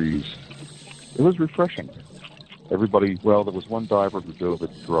 55 degrees. It was refreshing. Everybody, well, there was one diver who dove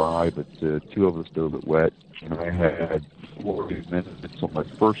it dry, but two of us dove it wet. And I had 40 minutes on my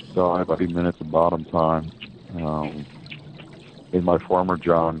first dive, 80 minutes of bottom time in my Farmer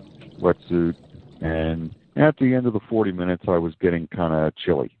John wetsuit. And at the end of the 40 minutes, I was getting kind of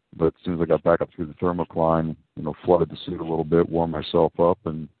chilly. But as soon as I got back up through the thermocline, flooded the suit a little bit, warmed myself up,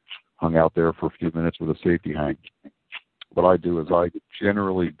 and hung out there for a few minutes with a safety hang. What I do is I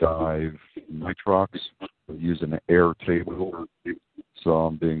generally dive nitrox, use an air table, so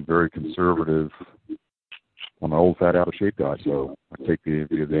I'm being very conservative. I'm an old, fat, out-of-shape guy, so I take the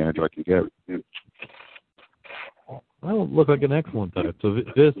advantage I can get. Well, it looked like an excellent dive. So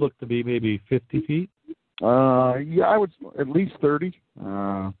this looked to be maybe 50 feet? Yeah, I would at least 30.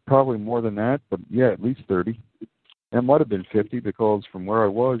 Probably more than that, but yeah, at least 30. It might have been 50 because from where I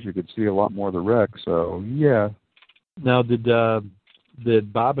was, you could see a lot more of the wreck. So yeah. Now, did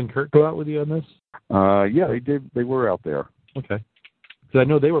Bob and Kurt go out with you on this? Yeah, they did. They were out there. Okay. Because I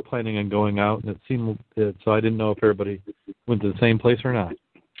know they were planning on going out, and it seemed so. I didn't know if everybody went to the same place or not.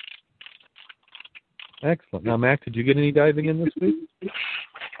 Excellent. Now, Mac, did you get any diving in this week?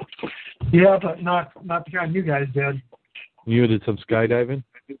 Yeah, but not the kind you guys did. You did some skydiving?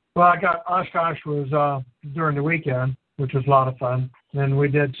 Well, I got Oshkosh was during the weekend, which was a lot of fun. Then we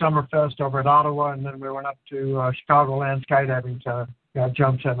did Summerfest over at Ottawa, and then we went up to Chicagoland Skydiving Center. Got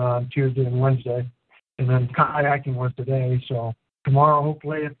jumps in on Tuesday and Wednesday, and then kayaking was today. So tomorrow,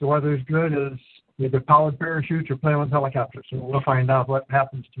 hopefully, if the weather is good, is either powered parachutes or playing with helicopters. So we'll find out what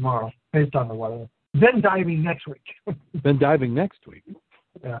happens tomorrow based on the weather. Then diving next week. Then diving next week.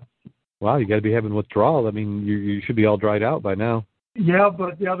 Yeah. Wow, you got to be having withdrawal. I mean, you should be all dried out by now. Yeah,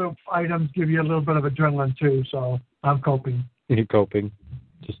 but the other items give you a little bit of adrenaline too, so I'm coping. You're coping.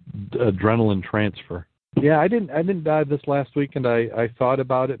 Just adrenaline transfer. Yeah, I didn't dive this last weekend. I thought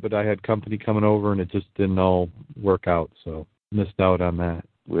about it, but I had company coming over, and it just didn't all work out, so missed out on that.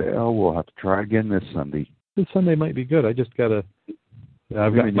 Well, we'll have to try again this Sunday. This Sunday might be good. I just got to...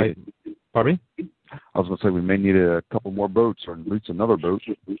 I've got my... Pardon me? I was going to say we may need a couple more boats or at least another boat.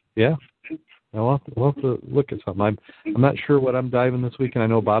 Yeah. We'll have to look at something. I'm not sure what I'm diving this weekend. I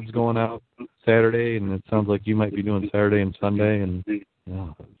know Bob's going out Saturday, and it sounds like you might be doing Saturday and Sunday. And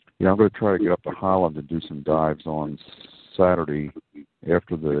yeah, I'm going to try to get up to Holland and do some dives on Saturday.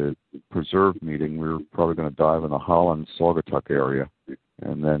 After the preserve meeting, we're probably going to dive in the Holland Saugatuck area,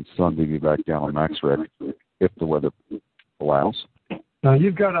 and then Sunday be back down on Max Wreck if the weather allows. Now,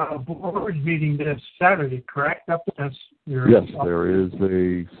 you've got a board meeting this Saturday, correct? Yes, there is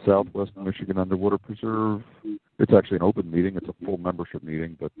a Southwest Michigan Underwater Preserve. It's actually an open meeting. It's a full membership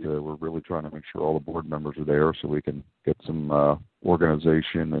meeting, but we're really trying to make sure all the board members are there so we can get some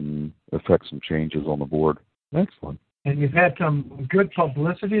organization and effect some changes on the board. Excellent. And you've had some good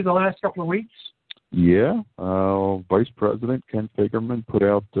publicity the last couple of weeks? Yeah. Vice President Ken Fagerman put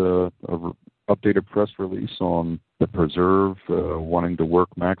out a updated press release on the preserve wanting to work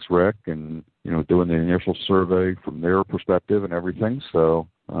Max Rec and doing the initial survey from their perspective and everything. So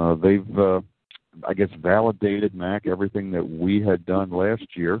they've I guess validated Mac everything that we had done last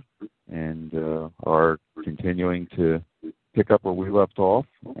year and are continuing to pick up where we left off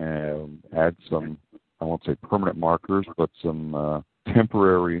and add some, I won't say permanent markers, but some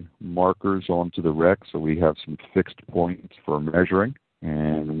temporary markers onto the wreck so we have some fixed points for measuring.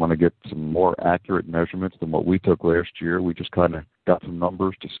 And want to get some more accurate measurements than what we took last year. We just kind of got some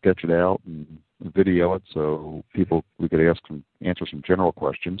numbers to sketch it out and video it so we could answer some general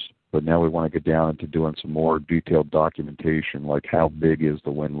questions. But now we want to get down into doing some more detailed documentation, like how big is the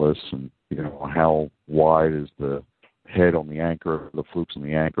windlass and how wide is the head on the anchor, the flukes on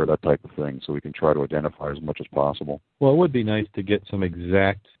the anchor, that type of thing, so we can try to identify as much as possible. Well, it would be nice to get some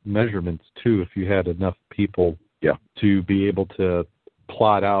exact measurements too if you had enough people to be able to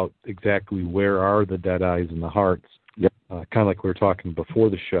plot out exactly where are the dead eyes and the hearts. Yep. Kind of like we were talking before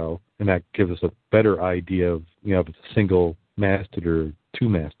the show, and that gives us a better idea of if it's a single masted or two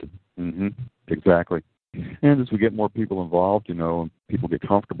masted. Mm-hmm. Exactly. And as we get more people involved, and people get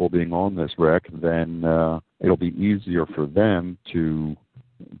comfortable being on this wreck, then it'll be easier for them to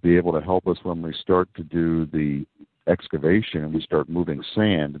be able to help us when we start to do the excavation and we start moving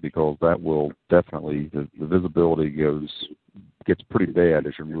sand, because that will definitely, the visibility gets pretty bad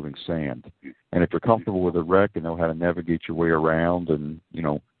as you're moving sand. And if you're comfortable with the wreck and know how to navigate your way around, and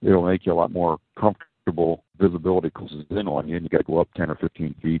it'll make you a lot more comfortable. Visibility closes in on you, and you got to go up 10 or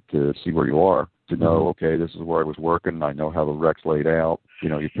 15 feet to see where you are, to know, okay, this is where I was working, I know how the wreck's laid out.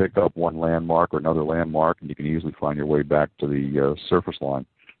 You pick up one landmark or another landmark, and you can easily find your way back to the surface line.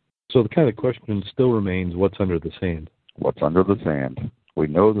 So the kind of question still remains, what's under the sand? What's under the sand? We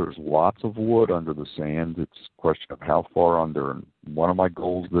know there's lots of wood under the sand. It's a question of how far under. And one of my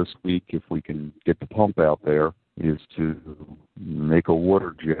goals this week, if we can get the pump out there, is to make a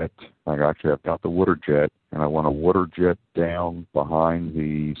water jet. I've got the water jet, and I want a water jet down behind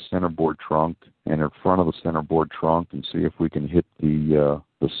the centerboard trunk and in front of the centerboard trunk, and see if we can hit the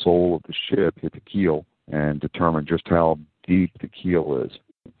sole of the ship, hit the keel, and determine just how deep the keel is.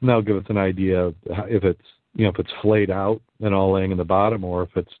 And that'll give us an idea of if it's flayed out and all laying in the bottom, or if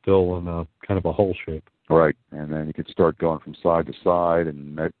it's still in a kind of a hole shape. Right, and then you could start going from side to side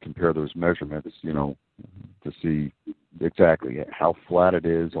and compare those measurements, to see exactly how flat it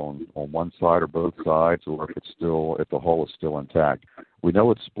is on one side or both sides, or if the hull is still intact. We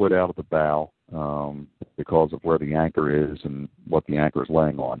know it's split out at the bow because of where the anchor is and what the anchor is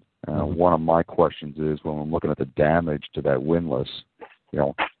laying on. One of my questions is, when I'm looking at the damage to that windlass,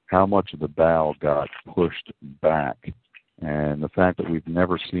 how much of the bow got pushed back? And the fact that we've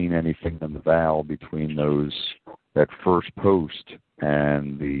never seen anything in the bow between that first post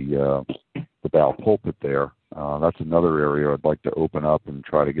and the bow pulpit there, that's another area I'd like to open up and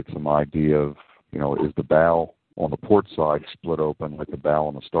try to get some idea of, is the bow on the port side split open like the bow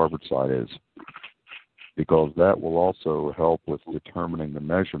on the starboard side is? Because that will also help with determining the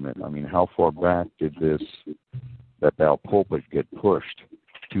measurement. I mean, how far back did that bow pulpit get pushed?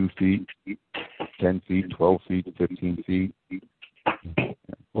 2 feet, 10 feet, 12 feet, 15 feet.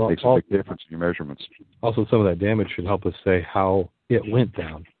 Well, makes a big difference in your measurements. Also, some of that damage should help us say how it went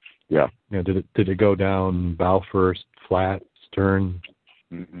down. Yeah. Did it go down bow first, flat, stern?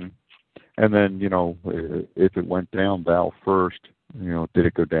 Mm-hmm. And then, if it went down bow first, did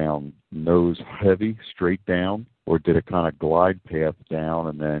it go down nose heavy, straight down, or did it kind of glide path down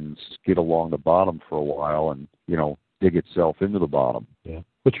and then skid along the bottom for a while and, dig itself into the bottom? Yeah.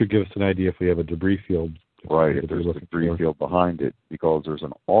 Which would give us an idea if we have a debris field. Right, if there's a debris field behind it, because there's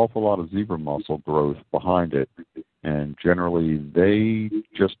an awful lot of zebra mussel growth behind it, and generally they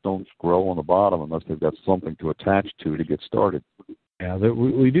just don't grow on the bottom unless they've got something to attach to get started. Yeah,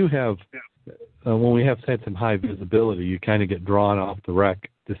 we do have, when we have had some high visibility, you kind of get drawn off the wreck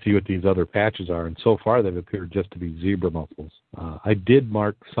to see what these other patches are, and so far they've appeared just to be zebra mussels. I did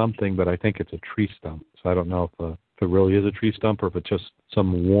mark something, but I think it's a tree stump, so I don't know if it really is a tree stump or if it's just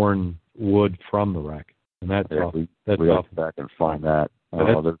some worn wood from the wreck. And that's we have to back and find that.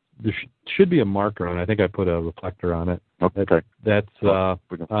 There should be a marker on it. I think I put a reflector on it. Okay. That's on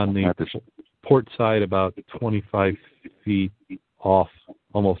the port side, about 25 feet off,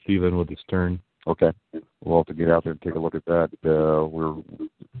 almost even with the stern. Okay. We'll have to get out there and take a look at that.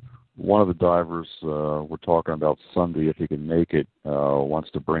 One of the divers we're talking about Sunday, if he can make it,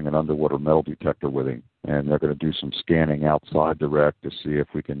 wants to bring an underwater metal detector with him. And they're going to do some scanning outside the wreck to see if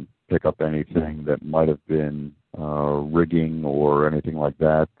we can pick up anything that might have been rigging or anything like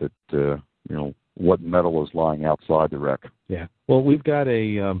that, what metal is lying outside the wreck. Yeah. Well, we've got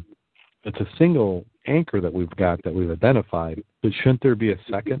it's a single anchor that we've identified, but shouldn't there be a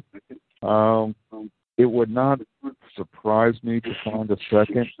second? It would not surprise me to find a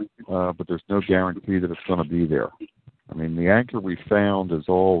second, but there's no guarantee that it's going to be there. I mean, the anchor we found is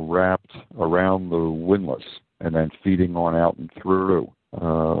all wrapped around the windlass and then feeding on out and through.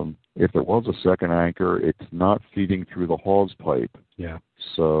 If there was a second anchor, it's not feeding through the hawse pipe. Yeah.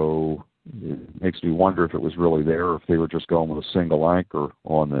 So it makes me wonder if it was really there or if they were just going with a single anchor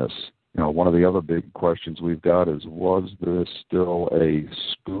on this. One of the other big questions we've got is, was this still a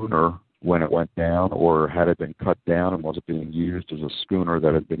schooner when it went down, or had it been cut down and was it being used as a schooner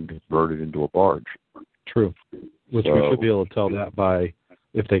that had been converted into a barge? True. Which we should be able to tell that by,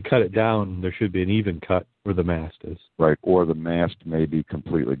 if they cut it down, there should be an even cut where the mast is. Right, or the mast may be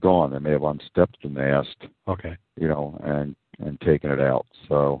completely gone. They may have unstepped the mast. Okay. And taken it out.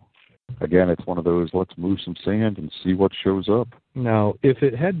 So, again, it's one of those, let's move some sand and see what shows up. Now, if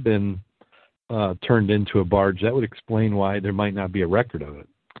it had been turned into a barge, that would explain why there might not be a record of it.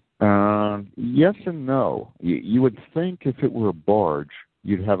 Yes and no. You would think if it were a barge,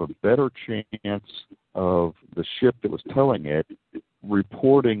 you'd have a better chance of the ship that was towing it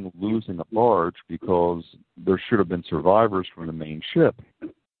reporting losing a barge because there should have been survivors from the main ship.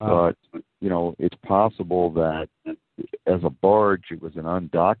 But, it's possible that as a barge, it was an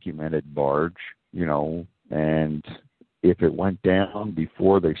undocumented barge, and if it went down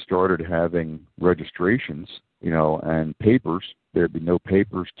before they started having registrations, and papers, there'd be no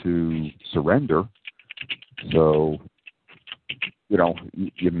papers to surrender. So,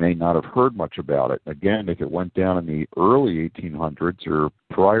 you may not have heard much about it. Again, if it went down in the early 1800s or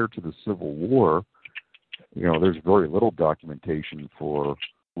prior to the Civil War, there's very little documentation for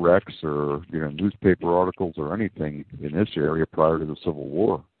wrecks or, newspaper articles or anything in this area prior to the Civil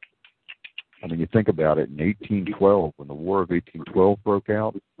War. I mean, you think about it, in 1812, when the War of 1812 broke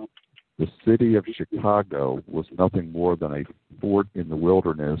out, the city of Chicago was nothing more than a fort in the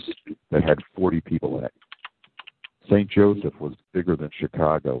wilderness that had 40 people in it. St. Joseph was bigger than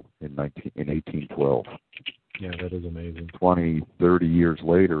Chicago in 1812. Yeah, that is amazing. 20, 30 years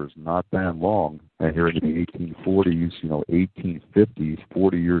later is not that long. And here in the 1840s, 1850s,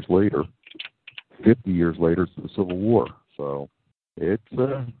 40 years later, 50 years later, it's the Civil War. So it's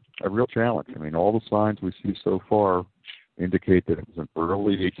a real challenge. I mean, all the signs we see so far indicate that it was an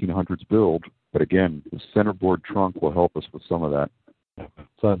early 1800s build. But again, the centerboard trunk will help us with some of that.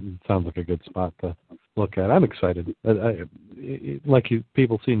 So it sounds like a good spot to look at. I'm excited.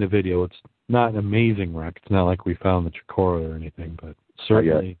 People see in the video, it's not an amazing wreck. It's not like we found the Chicora or anything, but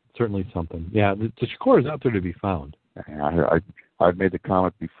certainly something. Yeah, the Chicora is out there to be found. I've made the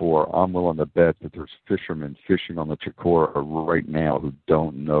comment before. I'm willing to bet that there's fishermen fishing on the Chicora right now who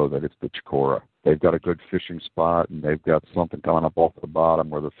don't know that it's the Chicora. They've got a good fishing spot, and they've got something coming up off the bottom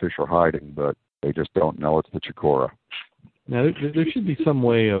where the fish are hiding, but they just don't know it's the Chicora. Now, there should be some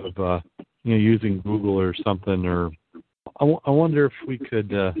way of, using Google or something, or I wonder if we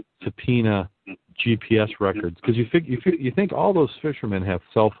could subpoena GPS records, because you think all those fishermen have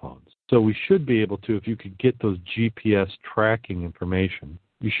cell phones. So we should be able to, if you could get those GPS tracking information,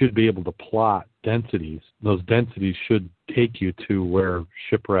 you should be able to plot densities. Those densities should take you to where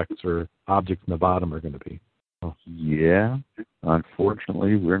shipwrecks or objects in the bottom are going to be. Oh. Yeah.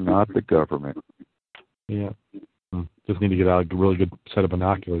 Unfortunately, we're not the government. Yeah. Just need to get out a really good set of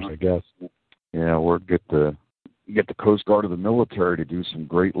binoculars, I guess. Yeah, or get the Coast Guard of the military to do some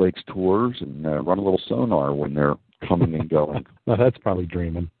Great Lakes tours and run a little sonar when they're coming and going. Well, that's probably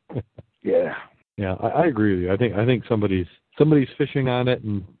dreaming. Yeah. Yeah, I agree with you. I think somebody's fishing on it,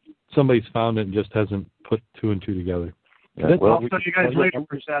 and somebody's found it and just hasn't put two and two together. Yeah, I'll tell you guys later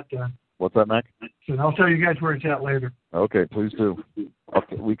where it's at, Dan. What's that, Mac? I'll tell you guys where it's at later. Okay, please do.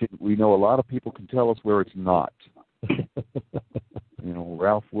 Okay, we know a lot of people can tell us where it's not.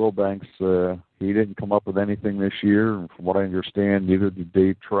 Ralph Wilbanks, he didn't come up with anything this year, and from what I understand, neither did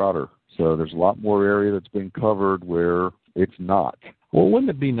Dave Trotter. So there's a lot more area that's been covered where it's not. Well, wouldn't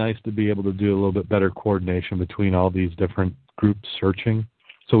it be nice to be able to do a little bit better coordination between all these different groups searching,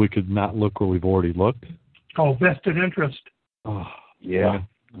 so we could not look where we've already looked? Oh, vested interest. Oh, yeah.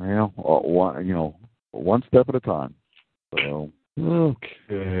 Well, one step at a time. So.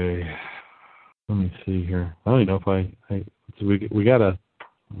 Okay. Let me see here. I don't know if we got to,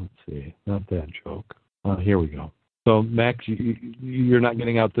 let's see, not that joke. Here we go. So, Max, you're not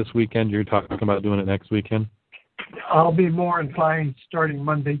getting out this weekend. You're talking about doing it next weekend? I'll be more inclined starting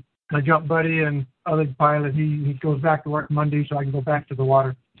Monday. My jump buddy and other pilot, he goes back to work Monday, so I can go back to the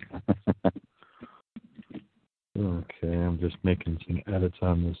water. Okay, I'm just making some edits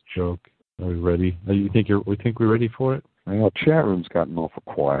on this joke. Are we ready? We think we're ready for it? Well, chat room's gotten awful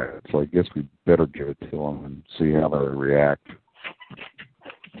quiet, so I guess we better give it to them and see how they react.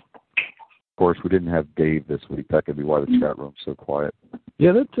 Of course, we didn't have Dave this week. That could be why the chat room's so quiet.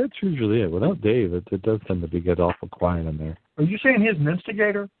 Yeah, that's usually it. Without Dave, it does tend to get awful quiet in there. Are you saying he's an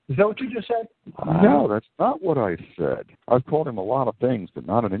instigator? Is that what you just said? No, that's not what I said. I've called him a lot of things, but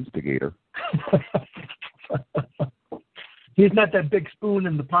not an instigator. He's not that big spoon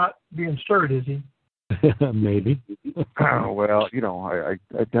in the pot being stirred, is he? Maybe. Well, I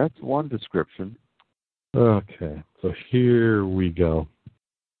that's one description. Okay, so here we go.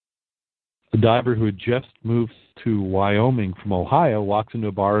 A diver who had just moved to Wyoming from Ohio walks into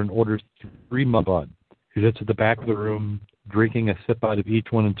a bar and orders 3 Bud. He sits at the back of the room, drinking a sip out of each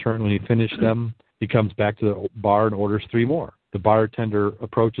one in turn. When he finished them, he comes back to the bar and orders 3 more. The bartender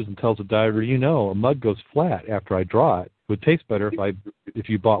approaches and tells the diver, a mud goes flat after I draw it. It would taste better if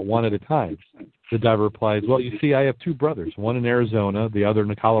you bought one at a time. The diver replies, well, you see, I have 2 brothers, one in Arizona, the other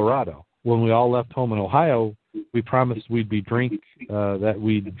in Colorado. when we all left home in Ohio, we promised we'd that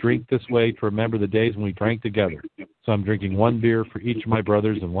we'd drink this way to remember the days when we drank together. So I'm drinking one beer for each of my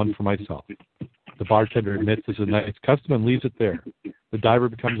brothers and one for myself. The bartender admits this is a nice custom and leaves it there. The diver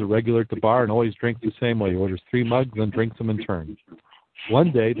becomes a regular at the bar and always drinks the same way. He orders 3 mugs, then drinks them in turn.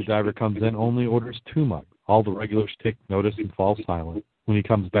 One day, the diver comes in, only orders 2 mugs. All the regulars take notice and fall silent. When he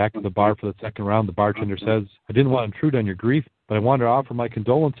comes back to the bar for the second round, the bartender says, "I didn't want to intrude on your grief, but I wanted to offer my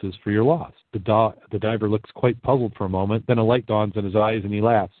condolences for your loss." The diver looks quite puzzled for a moment, then a light dawns in his eyes and he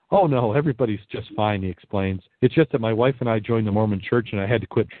laughs. "Oh no, everybody's just fine," he explains. "It's just that my wife and I joined the Mormon church and I had to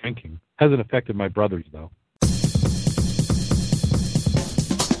quit drinking. Hasn't affected my brothers, though."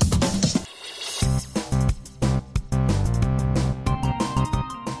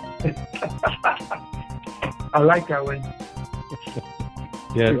 I like that one.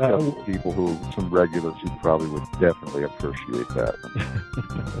 Yeah, some regulars who probably would definitely appreciate that.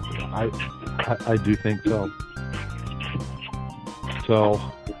 I do think so. So,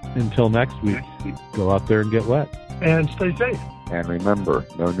 until next week, go out there and get wet. And stay safe. And remember,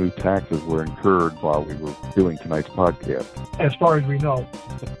 no new taxes were incurred while we were doing tonight's podcast. As far as we know.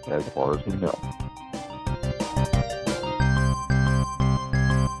 As far as we know.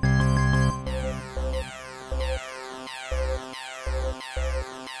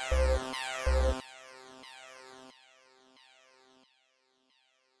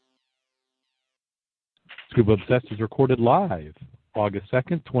 Scuba Obsessed is recorded live August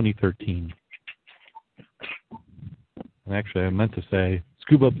 2nd, 2013. And actually, I meant to say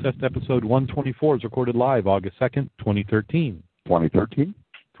Scuba Obsessed episode 124 is recorded live August 2nd, 2013. 2013?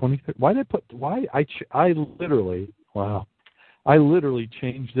 I literally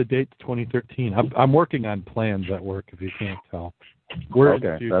changed the date to 2013. I'm working on plans at work, if you can't tell. We're in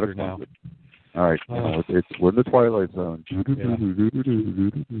the future now. All right, we're in the Twilight Zone. Yeah.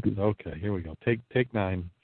 Okay, here we go. Take 9.